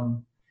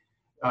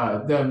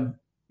them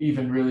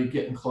even really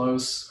getting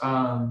close.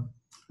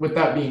 With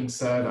that being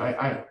said,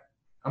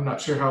 I'm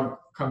not sure how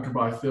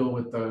comfortable I feel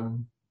with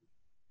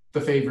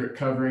the favorite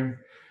covering.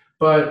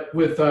 But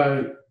with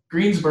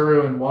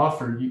Greensboro and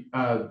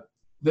Wofford,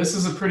 this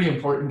is a pretty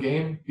important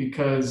game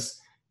because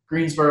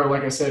Greensboro,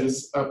 like I said,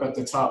 is up at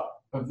the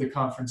top of the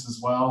conference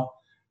as well.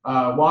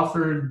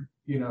 Wofford,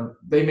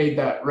 they made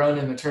that run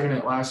in the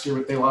tournament last year,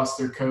 but they lost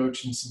their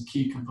coach and some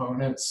key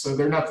components. So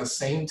they're not the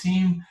same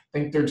team. I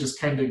think they're just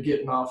kind of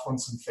getting off on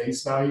some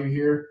face value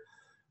here.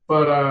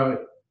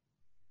 But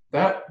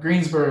that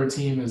Greensboro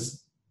team is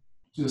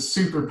just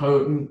super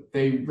potent.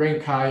 They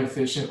rank high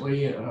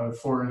efficiently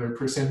for their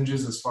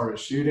percentages as far as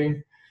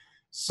shooting.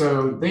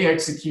 So they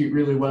execute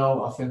really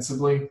well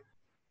offensively,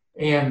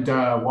 and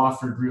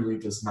Wofford really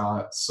does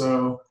not.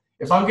 So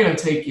if I'm going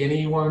to take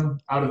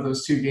anyone out of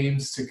those two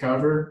games to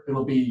cover,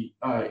 it'll be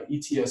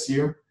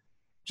ETSU,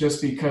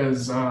 just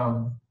because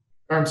not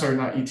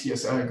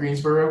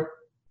Greensboro.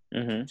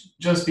 Mm-hmm.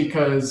 Just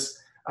because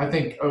I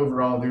think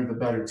overall they're the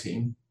better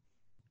team.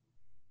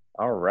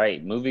 All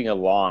right, moving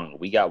along.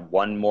 We got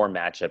one more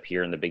matchup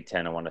here in the Big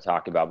Ten I want to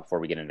talk about before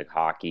we get into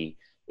hockey.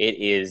 It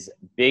is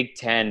Big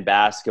Ten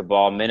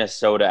basketball,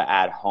 Minnesota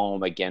at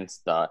home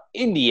against the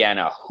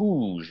Indiana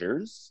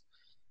Hoosiers.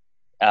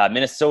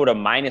 Minnesota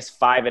minus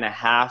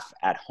 5.5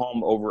 at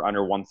home, over under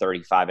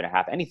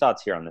 135.5. Any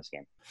thoughts here on this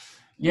game?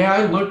 Yeah,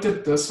 I looked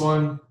at this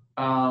one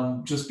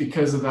just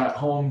because of that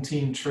home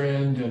team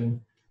trend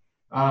and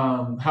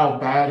how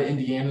bad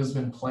Indiana's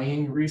been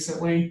playing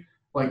recently.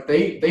 Like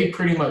they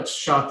pretty much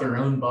shot their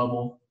own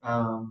bubble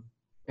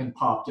and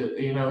popped it.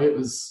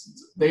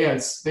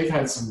 They've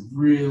had some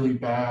really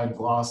bad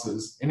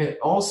losses, and it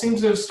all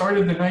seems to have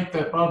started the night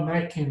that Bob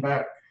Knight came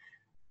back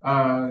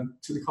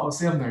to the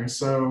Coliseum there.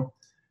 So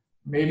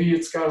maybe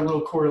it's got a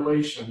little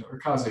correlation or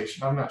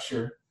causation. I'm not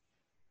sure.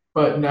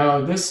 But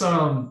no, this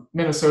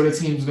Minnesota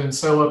team's been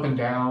so up and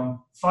down.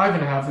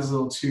 5.5 is a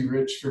little too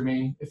rich for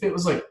me. If it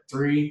was like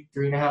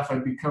 3.5,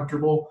 I'd be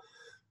comfortable.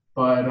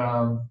 But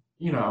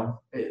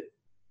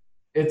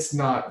it's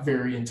not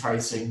very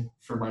enticing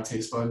for my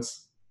taste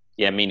buds.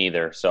 Yeah, me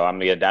neither. So I'm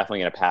definitely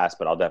going to pass,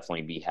 but I'll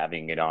definitely be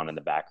having it on in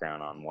the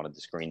background on one of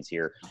the screens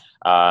here.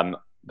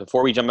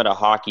 Before we jump into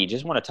hockey,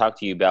 just want to talk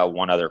to you about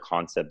one other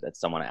concept that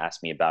someone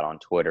asked me about on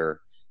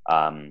Twitter.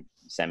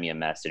 Sent me a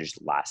message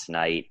last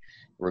night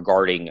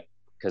regarding,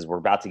 because we're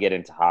about to get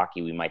into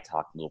hockey, we might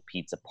talk little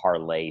pizza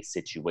parlay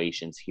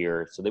situations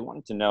here. So they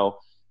wanted to know,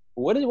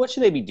 what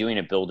should they be doing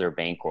to build their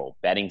bankroll?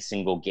 Betting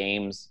single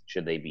games?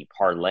 Should they be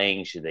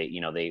parlaying? Should they,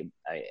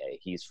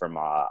 he's from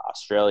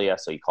Australia,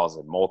 so he calls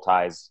it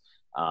multis.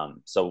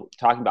 So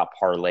talking about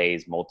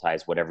parlays,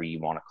 multis, whatever you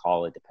want to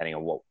call it, depending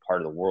on what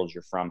part of the world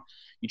you're from,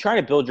 you try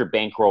to build your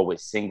bankroll with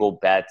single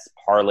bets,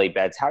 parlay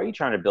bets. How are you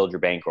trying to build your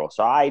bankroll?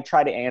 So I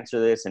try to answer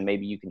this, and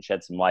maybe you can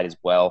shed some light as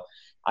well.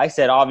 I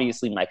said,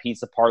 obviously, my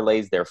pizza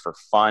parlays, they're for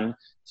fun.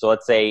 So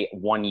let's say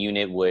one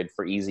unit would,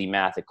 for easy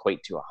math,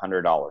 equate to a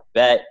 $100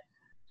 bet.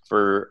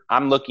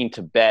 I'm looking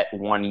to bet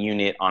one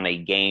unit on a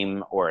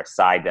game or a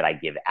side that I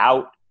give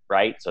out,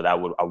 right? So that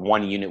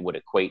one unit would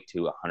equate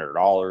to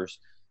 $100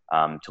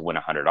 to win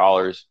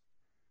 $100.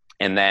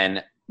 And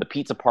then the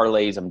pizza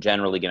parlays, I'm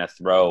generally going to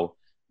throw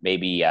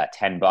maybe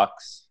 $10,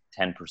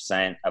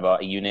 10% of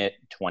a unit,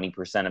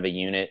 20% of a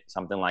unit,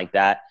 something like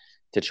that,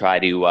 to try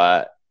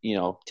to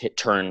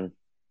turn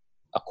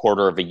a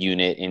quarter of a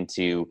unit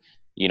into,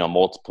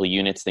 multiple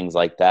units, things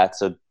like that.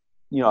 So,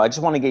 I just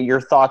want to get your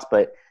thoughts,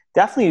 but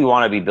definitely you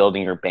want to be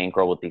building your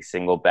bankroll with these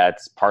single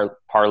bets.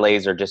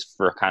 Parlays are just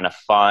for kind of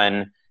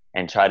fun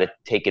and try to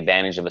take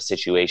advantage of a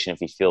situation if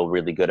you feel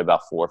really good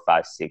about 4,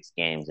 5, 6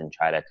 games and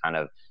try to kind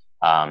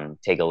of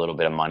take a little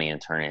bit of money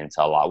and turn it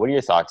into a lot. What are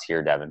your thoughts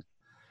here, Devin?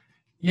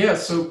 Yeah,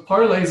 so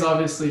parlays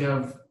obviously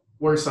have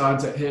worse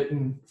odds at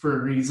hitting for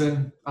a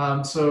reason.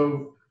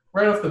 So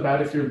right off the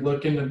bat, if you're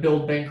looking to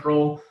build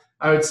bankroll,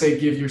 I would say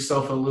give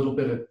yourself a little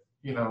bit of,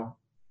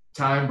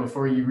 time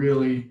before you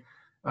really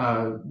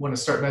want to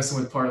start messing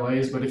with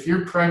parlays. But if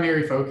your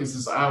primary focus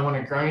is I want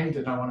to grind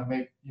and I want to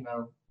make,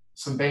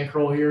 some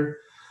bankroll here,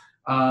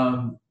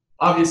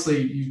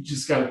 obviously you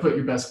just got to put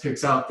your best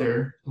picks out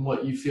there and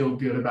what you feel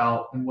good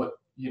about and what,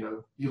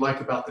 you like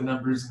about the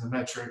numbers and the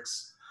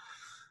metrics.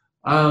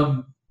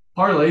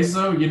 Parlays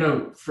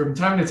though, from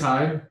time to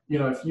time,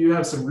 if you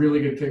have some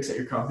really good picks that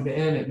you're confident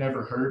in, it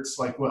never hurts,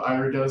 like what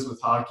Ira does with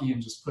hockey,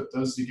 and just put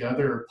those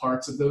together or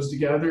parts of those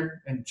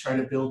together and try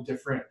to build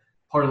different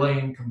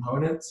parlaying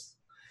components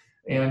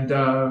and,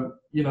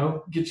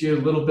 get you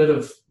a little bit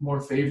of more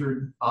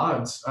favored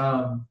odds.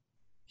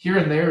 Here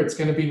and there, it's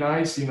going to be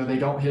nice. They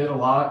don't hit a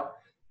lot.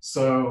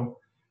 So,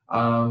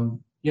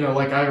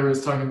 like Ira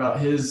was talking about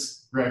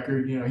his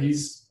record,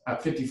 he's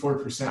at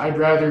 54%. I'd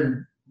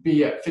rather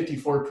be at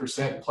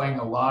 54% playing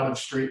a lot of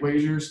straight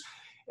wagers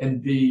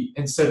and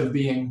instead of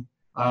being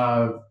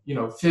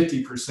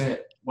 50%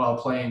 while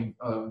playing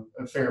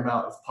a fair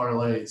amount of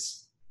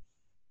parlays.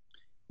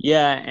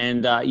 Yeah,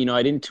 and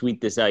I didn't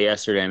tweet this out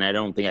yesterday, and I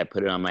don't think I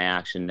put it on my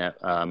action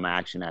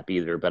app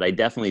either. But I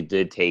definitely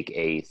did take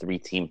a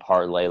 3-team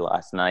parlay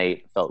last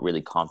night. Felt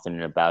really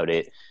confident about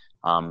it.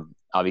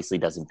 Obviously,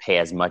 doesn't pay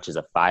as much as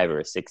a 5 or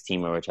a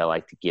 6-teamer, which I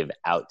like to give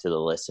out to the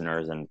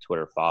listeners and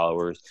Twitter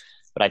followers.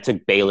 But I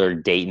took Baylor,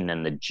 Dayton,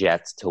 and the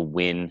Jets to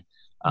win.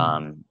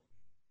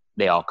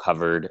 They all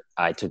covered.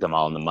 I took them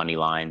all in the money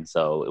line,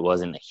 so it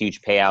wasn't a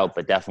huge payout,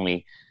 but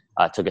definitely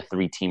took a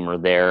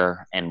 3-teamer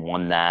there and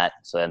won that.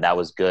 So that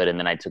was good. And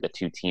then I took a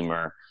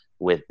 2-teamer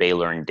with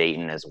Baylor and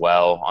Dayton as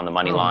well on the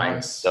money line.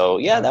 Nice. So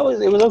yeah, it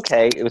was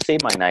okay. It was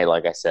saved my night,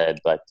 like I said.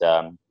 But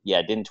I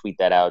didn't tweet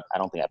that out. I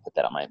don't think I put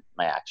that on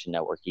my Action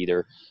Network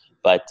either.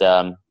 But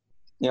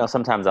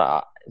sometimes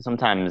I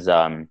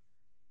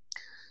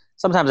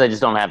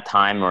just don't have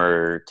time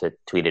or to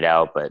tweet it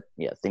out, but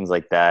yeah, things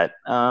like that.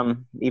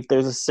 If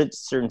there's a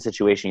certain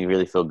situation you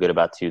really feel good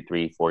about 2,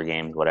 3, 4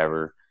 games,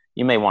 whatever,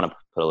 you may want to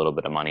put a little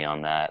bit of money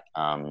on that.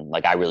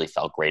 Like I really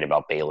felt great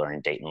about Baylor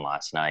and Dayton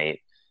last night,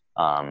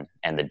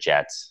 and the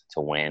Jets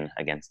to win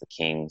against the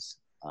Kings.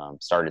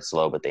 Started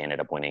slow, but they ended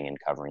up winning and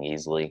covering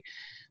easily.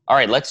 All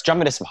right, let's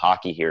jump into some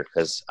hockey here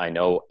because I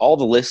know all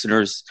the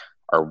listeners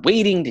are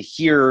waiting to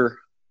hear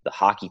the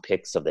hockey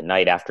picks of the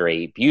night after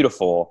a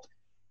beautiful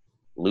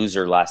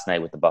loser last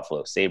night with the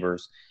Buffalo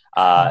Sabres.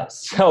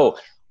 So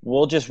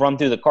we'll just run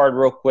through the card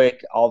real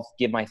quick. I'll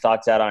give my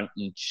thoughts out on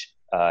each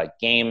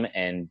game.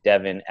 And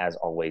Devin, as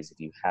always, if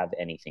you have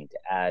anything to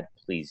add,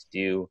 please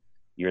do.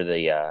 You're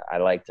I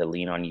like to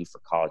lean on you for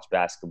college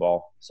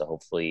basketball. So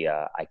hopefully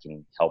I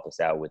can help us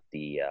out with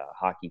the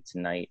hockey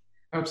tonight.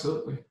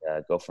 Absolutely.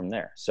 Go from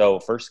there. So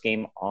first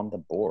game on the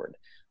board,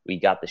 we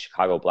got the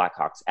Chicago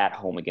Blackhawks at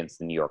home against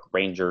the New York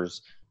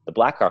Rangers. The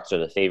Blackhawks are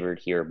the favorite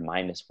here,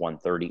 minus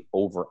 130,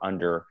 over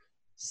under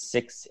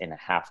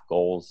 6.5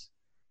 goals.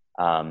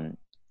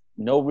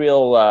 No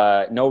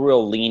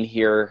real lean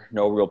here,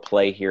 no real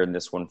play here in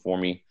this one for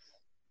me.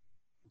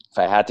 If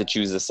I had to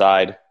choose a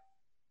side,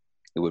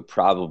 it would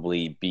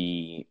probably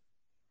be,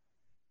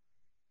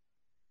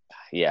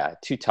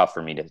 too tough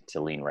for me to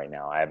lean right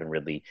now. I haven't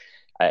really.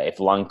 If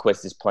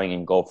Lundqvist is playing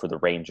in goal for the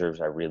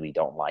Rangers, I really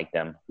don't like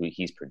them.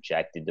 He's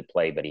projected to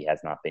play, but he has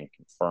not been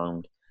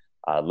confirmed.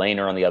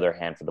 Lehner, on the other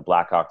hand, for the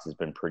Blackhawks has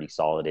been pretty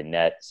solid in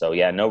net. So,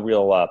 no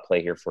real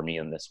play here for me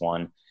in this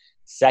one.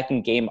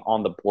 Second game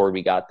on the board,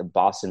 we got the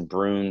Boston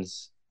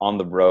Bruins on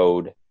the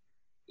road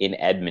in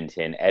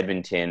Edmonton.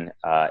 Edmonton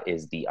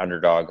is the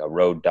underdog, a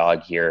road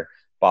dog here.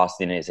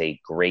 Boston is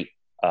a great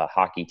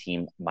hockey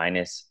team,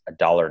 minus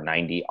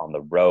 $1.90 on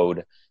the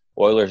road.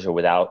 Oilers are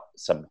without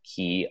some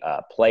key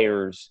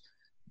players,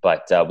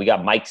 but we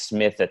got Mike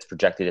Smith that's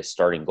projected as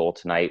starting goal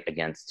tonight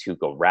against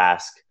Tuukka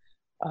Rask.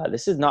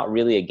 This is not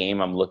really a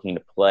game I'm looking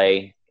to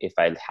play. If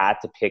I had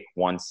to pick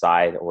one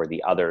side or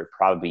the other,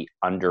 probably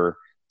under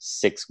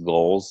 6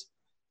 goals,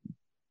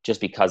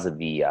 just because of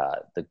the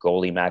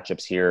goalie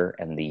matchups here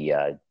and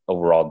the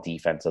overall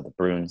defense of the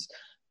Bruins.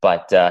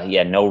 But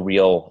no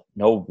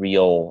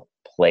real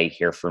play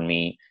here for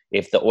me.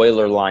 If the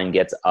Oiler line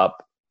gets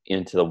up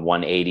into the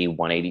 180,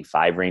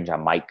 185 range, I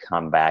might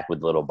come back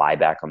with a little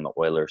buyback on the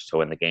Oilers to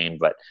win the game.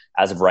 But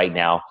as of right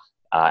now,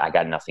 I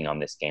got nothing on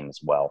this game as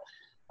well.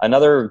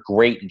 Another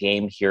great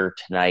game here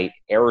tonight,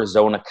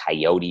 Arizona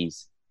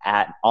Coyotes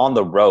on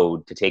the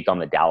road to take on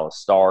the Dallas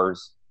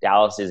Stars.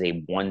 Dallas is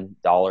a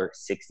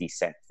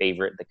 $1.60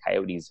 favorite. The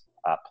Coyotes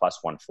plus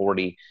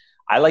 140.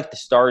 I like the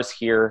Stars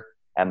here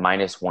at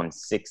minus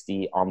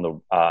 160 on the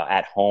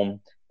at home.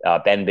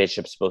 Ben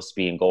Bishop's supposed to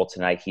be in goal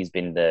tonight. He's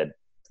been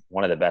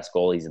one of the best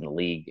goalies in the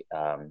league.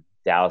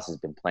 Dallas has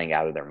been playing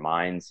out of their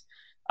minds,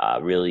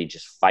 really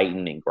just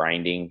fighting and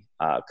grinding.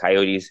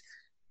 Coyotes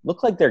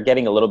look like they're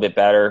getting a little bit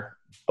better,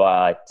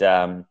 but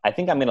I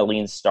think I'm going to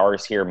lean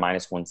Stars here,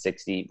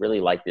 -160.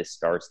 Really like this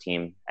Stars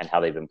team and how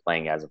they've been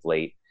playing as of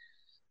late.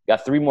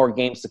 Got 3 more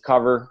games to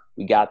cover.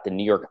 We got the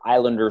New York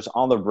Islanders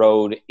on the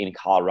road in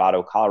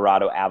Colorado.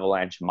 Colorado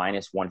Avalanche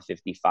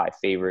 -155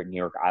 favorite. New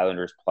York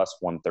Islanders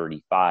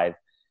 +135.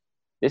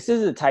 This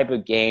is a type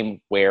of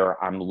game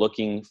where I'm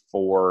looking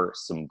for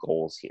some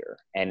goals here.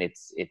 And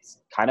it's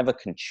kind of a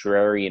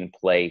contrarian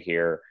play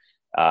here.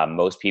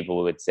 Most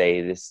people would say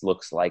this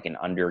looks like an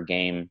under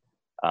game.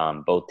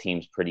 Both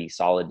teams pretty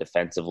solid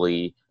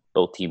defensively.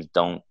 Both teams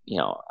don't,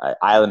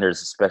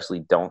 Islanders especially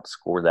don't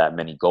score that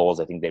many goals.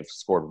 I think they've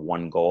scored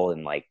 1 goal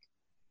in like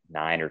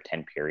 9 or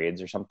 10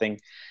 periods or something.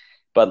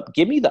 But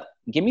give me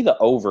the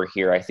over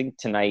here. I think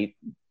tonight,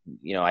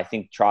 I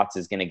think Trotz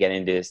is going to get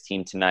into his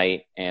team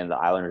tonight, and the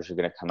Islanders are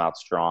going to come out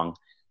strong.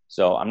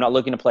 So I'm not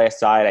looking to play a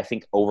side. I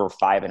think over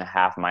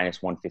 5.5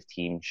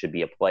 -115 should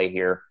be a play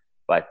here.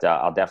 But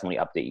I'll definitely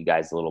update you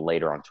guys a little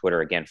later on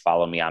Twitter. Again,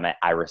 follow me. I'm at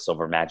Irish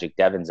Silver Magic.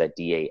 Devin's at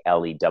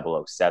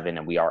DALE007,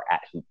 and we are at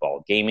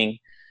Hoopball Gaming.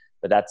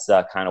 But that's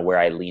kind of where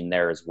I lean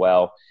there as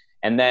well.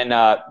 And then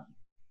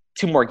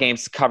 2 more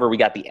games to cover. We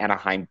got the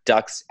Anaheim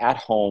Ducks at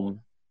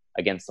home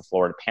against the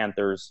Florida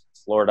Panthers.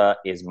 Florida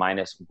is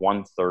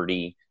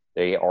 -130.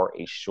 They are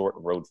a short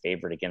road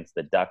favorite against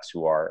the Ducks,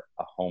 who are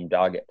a home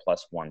dog at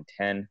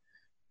 +110.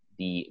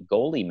 The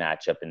goalie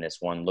matchup in this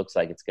one looks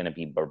like it's going to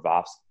be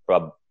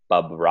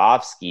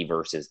Bobrovsky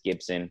versus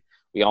Gibson.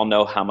 We all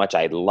know how much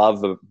I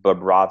love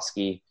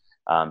Bobrovsky.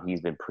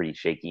 He's been pretty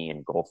shaky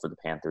in goal for the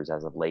Panthers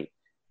as of late.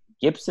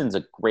 Gibson's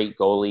a great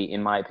goalie,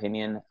 in my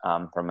opinion,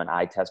 from an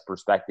eye test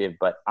perspective,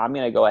 but I'm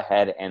going to go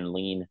ahead and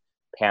lean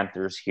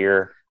Panthers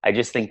here. I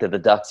just think that the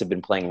Ducks have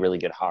been playing really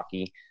good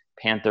hockey.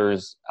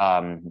 Panthers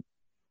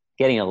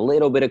getting a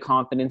little bit of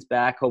confidence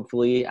back,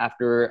 hopefully,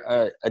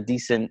 after a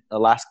decent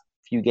last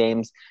few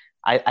games.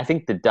 I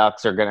think the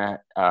Ducks are going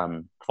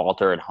to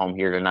falter at home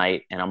here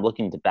tonight, and I'm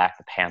looking to back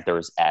the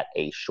Panthers at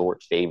a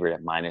short favorite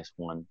at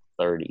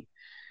 -130.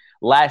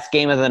 Last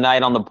game of the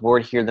night on the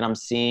board here that I'm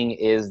seeing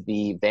is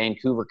the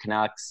Vancouver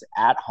Canucks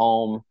at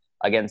home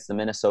against the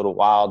Minnesota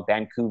Wild.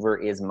 Vancouver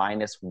is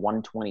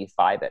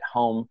 -125 at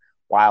home,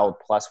 Wild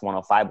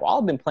 +105.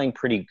 Wild have been playing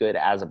pretty good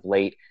as of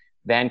late.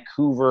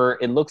 Vancouver,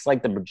 it looks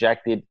like the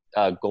projected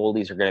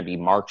goalies are going to be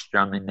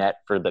Markstrom in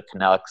net for the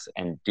Canucks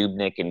and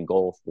Dubnyk in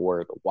goal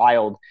for the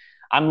Wild.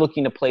 I'm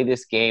looking to play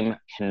this game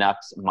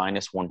Canucks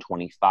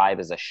 -125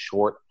 as a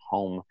short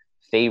home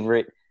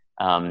favorite.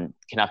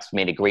 Canucks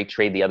made a great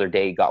trade the other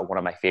day, got one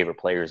of my favorite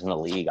players in the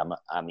league. I'm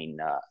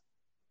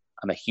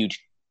a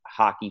huge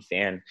hockey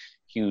fan,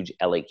 huge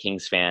LA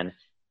Kings fan,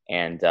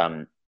 and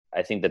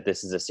I think that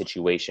this is a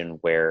situation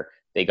where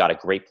they got a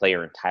great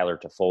player in Tyler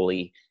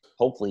Toffoli.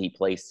 Hopefully he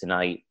plays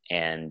tonight,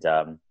 and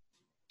I'm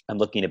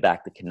looking to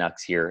back the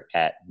Canucks here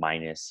at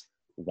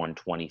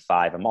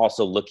 -125. I'm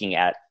also looking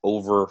at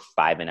over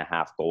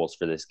 5.5 goals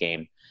for this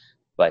game.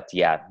 But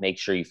yeah, make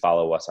sure you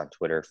follow us on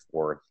Twitter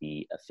for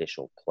the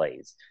official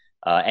plays.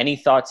 Any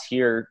thoughts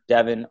here,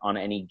 Devin, on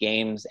any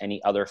games,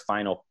 any other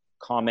final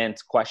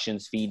comments,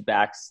 questions,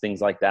 feedbacks,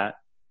 things like that?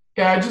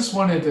 Yeah, I just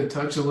wanted to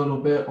touch a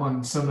little bit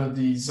on some of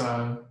these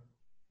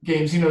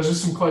games.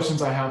 Just some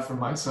questions I have for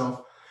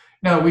myself.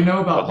 Now, we know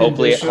about Ben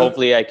Bishop.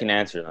 Hopefully I can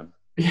answer them.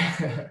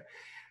 Yeah.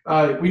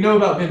 We know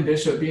about Ben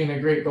Bishop being a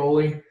great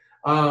goalie.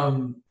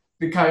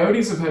 The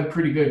Coyotes have had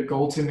pretty good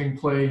goaltending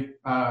play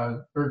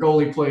or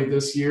goalie play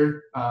this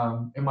year.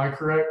 Am I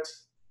correct?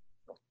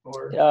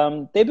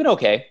 They've been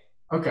okay.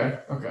 Okay.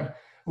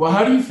 Well,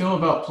 how do you feel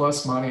about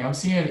plus money? I'm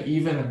seeing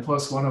even and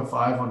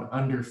 +105 on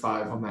under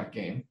 5 on that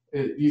game.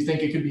 Do you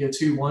think it could be a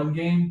 2-1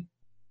 game?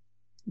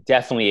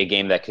 Definitely a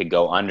game that could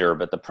go under,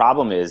 but the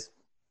problem is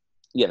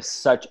you have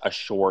such a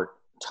short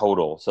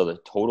total. So the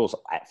total's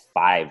at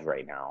 5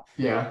 right now.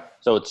 Yeah.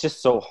 So it's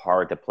just so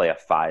hard to play a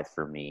 5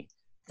 for me.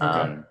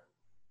 Okay.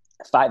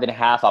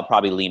 5.5, I'll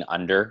probably lean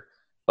under.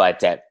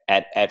 But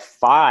at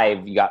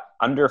 5, you got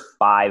under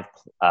 5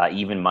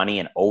 even money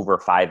and over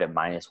 5 at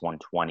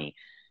 -120.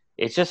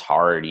 It's just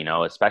hard,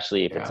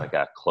 especially if it's like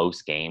a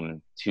close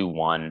game,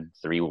 2-1,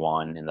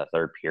 3-1 in the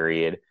third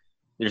period.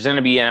 There's going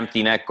to be an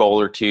empty net goal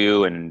or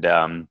two, and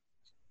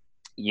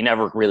you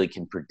never really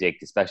can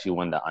predict, especially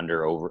when the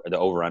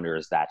over-under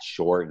is that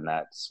short and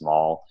that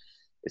small,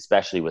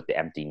 especially with the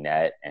empty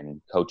net.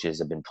 And coaches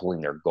have been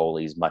pulling their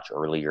goalies much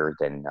earlier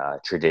than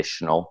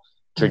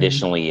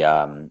traditionally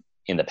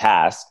in the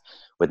past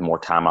with more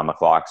time on the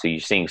clock. So you're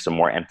seeing some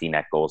more empty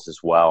net goals as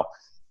well.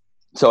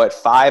 So at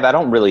 5, I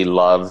don't really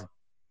love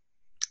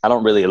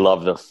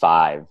the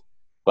 5,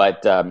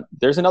 but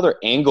there's another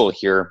angle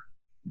here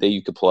that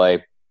you could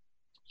play.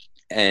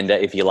 And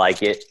if you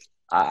like it,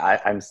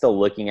 I'm still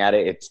looking at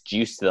it. It's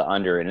juiced to the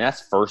under, and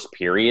that's first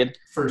period.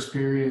 First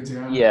periods,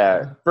 yeah.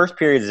 Yeah, first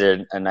period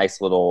is a nice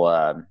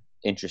little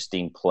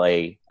interesting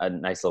play, a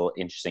nice little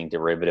interesting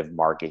derivative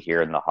market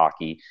here in the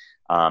hockey.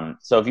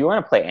 So if you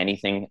want to play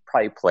anything,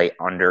 probably play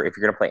under. If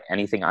you're going to play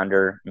anything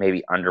under,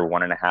 maybe under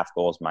 1.5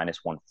 goals, minus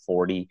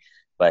 140.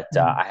 But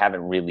I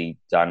haven't really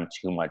done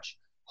too much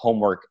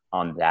homework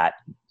on that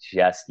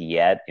just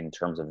yet in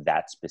terms of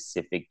that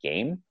specific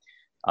game.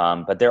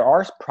 But there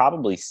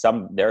probably is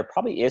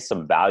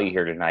some value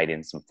here tonight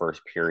in some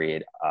first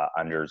period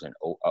unders and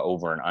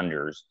over and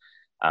unders.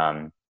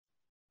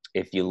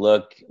 If you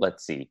look,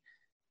 let's see,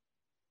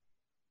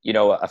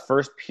 a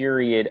first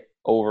period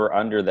over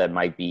under that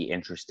might be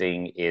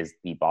interesting is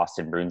the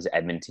Boston Bruins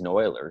Edmonton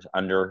Oilers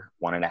under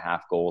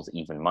 1.5 goals,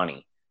 even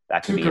money.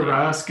 That could be Tuukka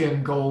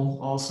Rask goal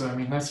also. I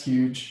mean, that's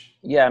huge.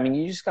 Yeah, I mean,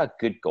 you just got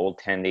good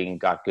goaltending,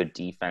 got good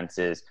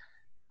defenses.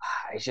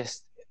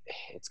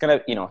 It's going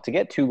to, to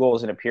get 2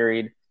 goals in a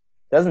period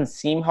doesn't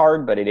seem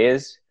hard, but it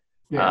is.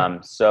 Yeah.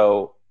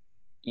 So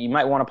you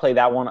might want to play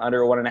that one under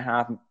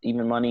 1.5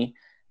 even money.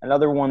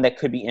 Another one that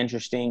could be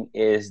interesting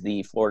is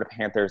the Florida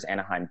Panthers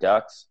Anaheim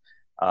Ducks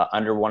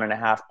under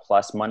 1.5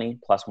 plus money,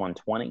 plus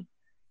 120.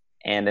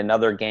 And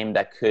another game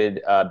that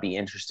could be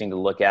interesting to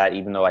look at,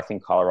 even though I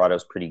think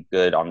Colorado's pretty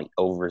good on the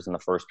overs in the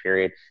first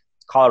period,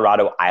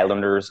 Colorado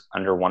Islanders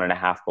under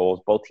 1.5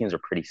 goals. Both teams are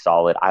pretty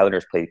solid.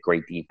 Islanders played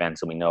great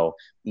defense, and we know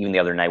even the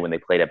other night when they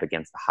played up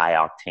against the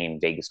high-octane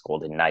Vegas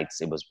Golden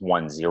Knights, it was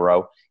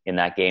 1-0 in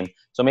that game.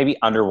 So maybe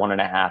under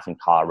 1.5 in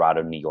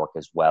Colorado, New York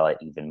as well at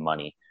even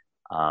money.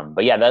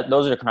 But yeah,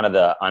 those are kind of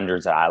the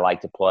unders that I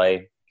like to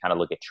play. Kind of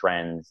look at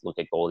trends, look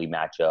at goalie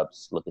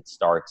matchups, look at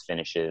starts,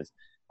 finishes,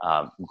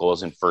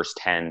 goals in first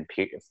 10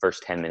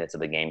 minutes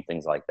of the game,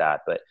 things like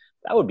that. But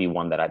that would be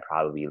one that I'd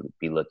probably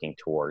be looking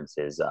towards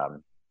is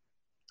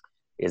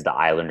the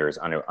Islanders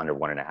under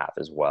 1.5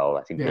 as well.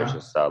 I think there's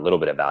just a little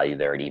bit of value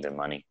there at even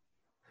money.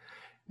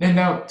 And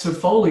now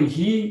Toffoli,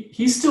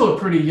 he's still a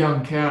pretty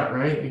young cat,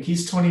 right? Like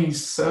he's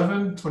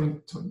 27, 20.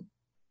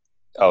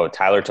 Oh,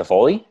 Tyler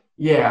Toffoli?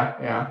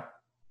 Yeah.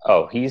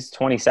 Oh, he's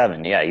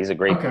 27. Yeah, he's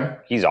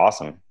he's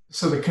awesome.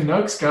 So the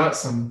Canucks got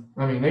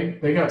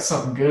they got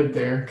something good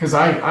there. Because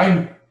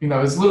I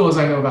as little as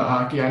I know about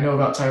hockey, I know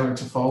about Tyler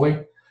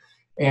Toffoli.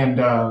 And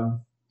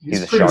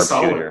he's a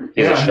sharpshooter.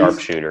 He's a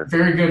sharpshooter.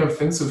 Very good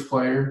offensive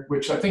player,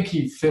 which I think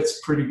he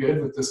fits pretty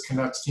good with this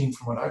Canucks team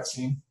from what I've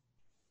seen.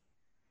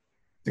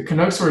 The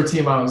Canucks were a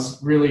team I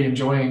was really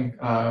enjoying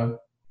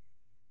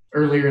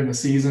earlier in the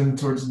season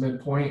towards the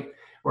midpoint,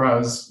 where I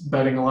was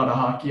betting a lot of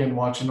hockey and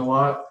watching a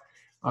lot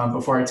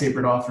before I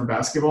tapered off for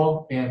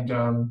basketball. And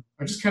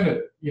I just kind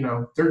of,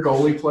 their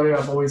goalie play,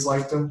 I've always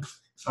liked them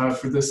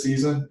for this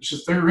season. It's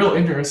just they're a real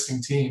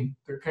interesting team.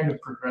 They're kind of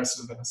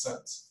progressive in a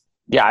sense.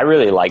 Yeah, I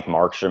really like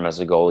Markstrom as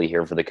a goalie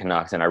here for the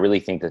Canucks, and I really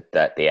think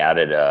that they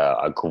added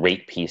a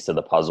great piece to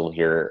the puzzle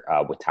here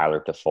with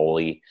Tyler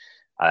Toffoli.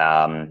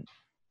 I'm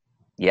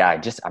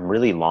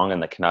really long on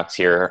the Canucks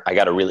here. I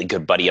got a really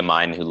good buddy of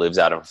mine who lives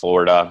out in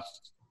Florida.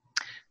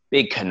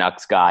 Big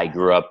Canucks guy,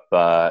 grew up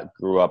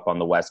on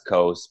the West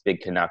Coast.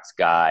 Big Canucks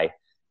guy.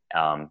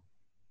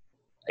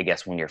 I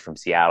guess when you're from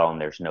Seattle and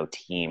there's no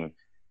team,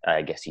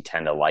 I guess you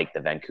tend to like the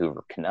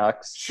Vancouver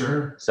Canucks.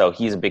 Sure. So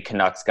he's a big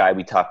Canucks guy.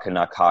 We talk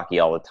Canuck hockey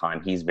all the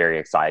time. He's very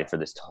excited for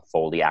this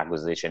Toffoli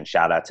acquisition.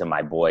 Shout out to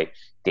my boy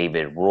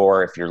David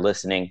Rohr if you're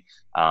listening.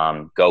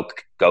 Go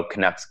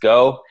Canucks,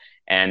 go!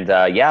 And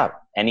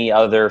any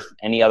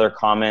other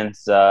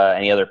comments?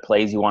 Any other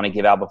plays you want to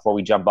give out before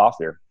we jump off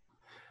here?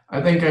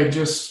 I think I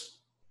just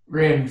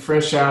ran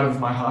fresh out of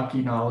my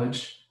hockey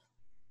knowledge.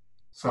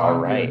 So all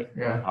right.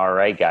 Yeah. All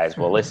right, guys.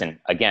 Well, listen,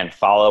 again,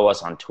 follow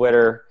us on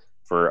Twitter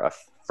for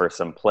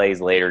some plays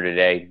later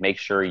today. Make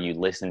sure you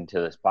listen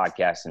to this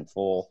podcast in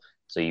full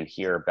so you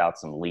hear about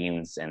some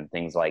leans and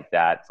things like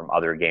that from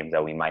other games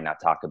that we might not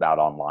talk about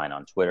online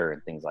on Twitter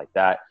and things like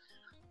that.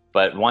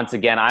 But once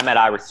again, I'm at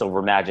Irish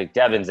Silver Magic.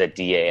 Devin's at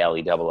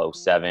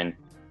DALE007.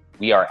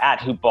 We are at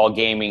Hoopball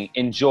Gaming.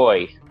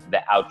 Enjoy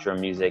the outro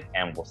music,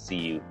 and we'll see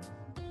you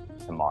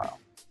tomorrow.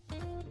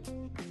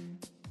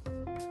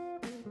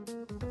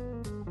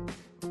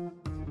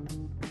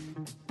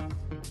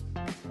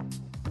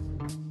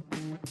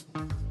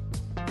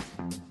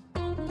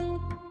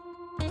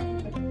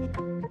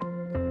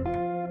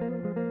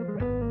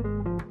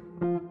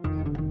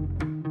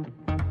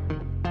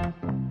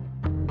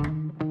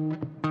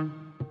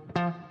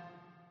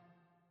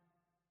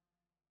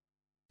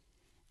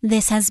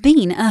 This has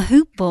been a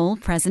Hoop Ball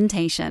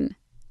presentation.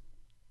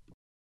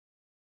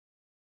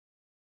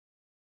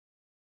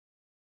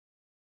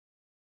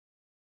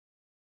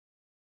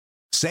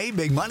 Save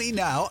big money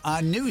now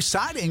on new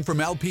siding from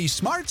LP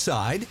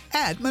SmartSide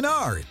at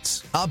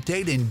Menards.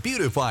 Update and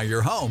beautify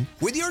your home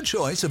with your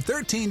choice of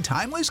 13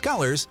 timeless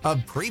colors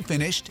of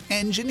pre-finished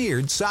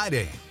engineered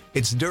siding.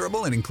 It's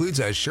durable and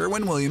includes a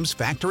Sherwin-Williams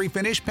factory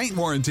finish paint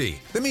warranty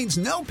that means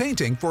no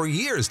painting for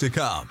years to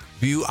come.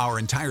 View our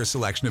entire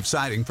selection of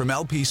siding from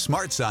LP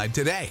SmartSide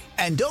today.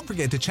 And don't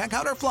forget to check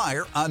out our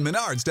flyer on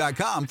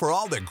Menards.com for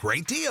all the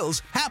great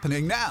deals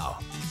happening now.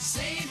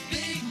 Save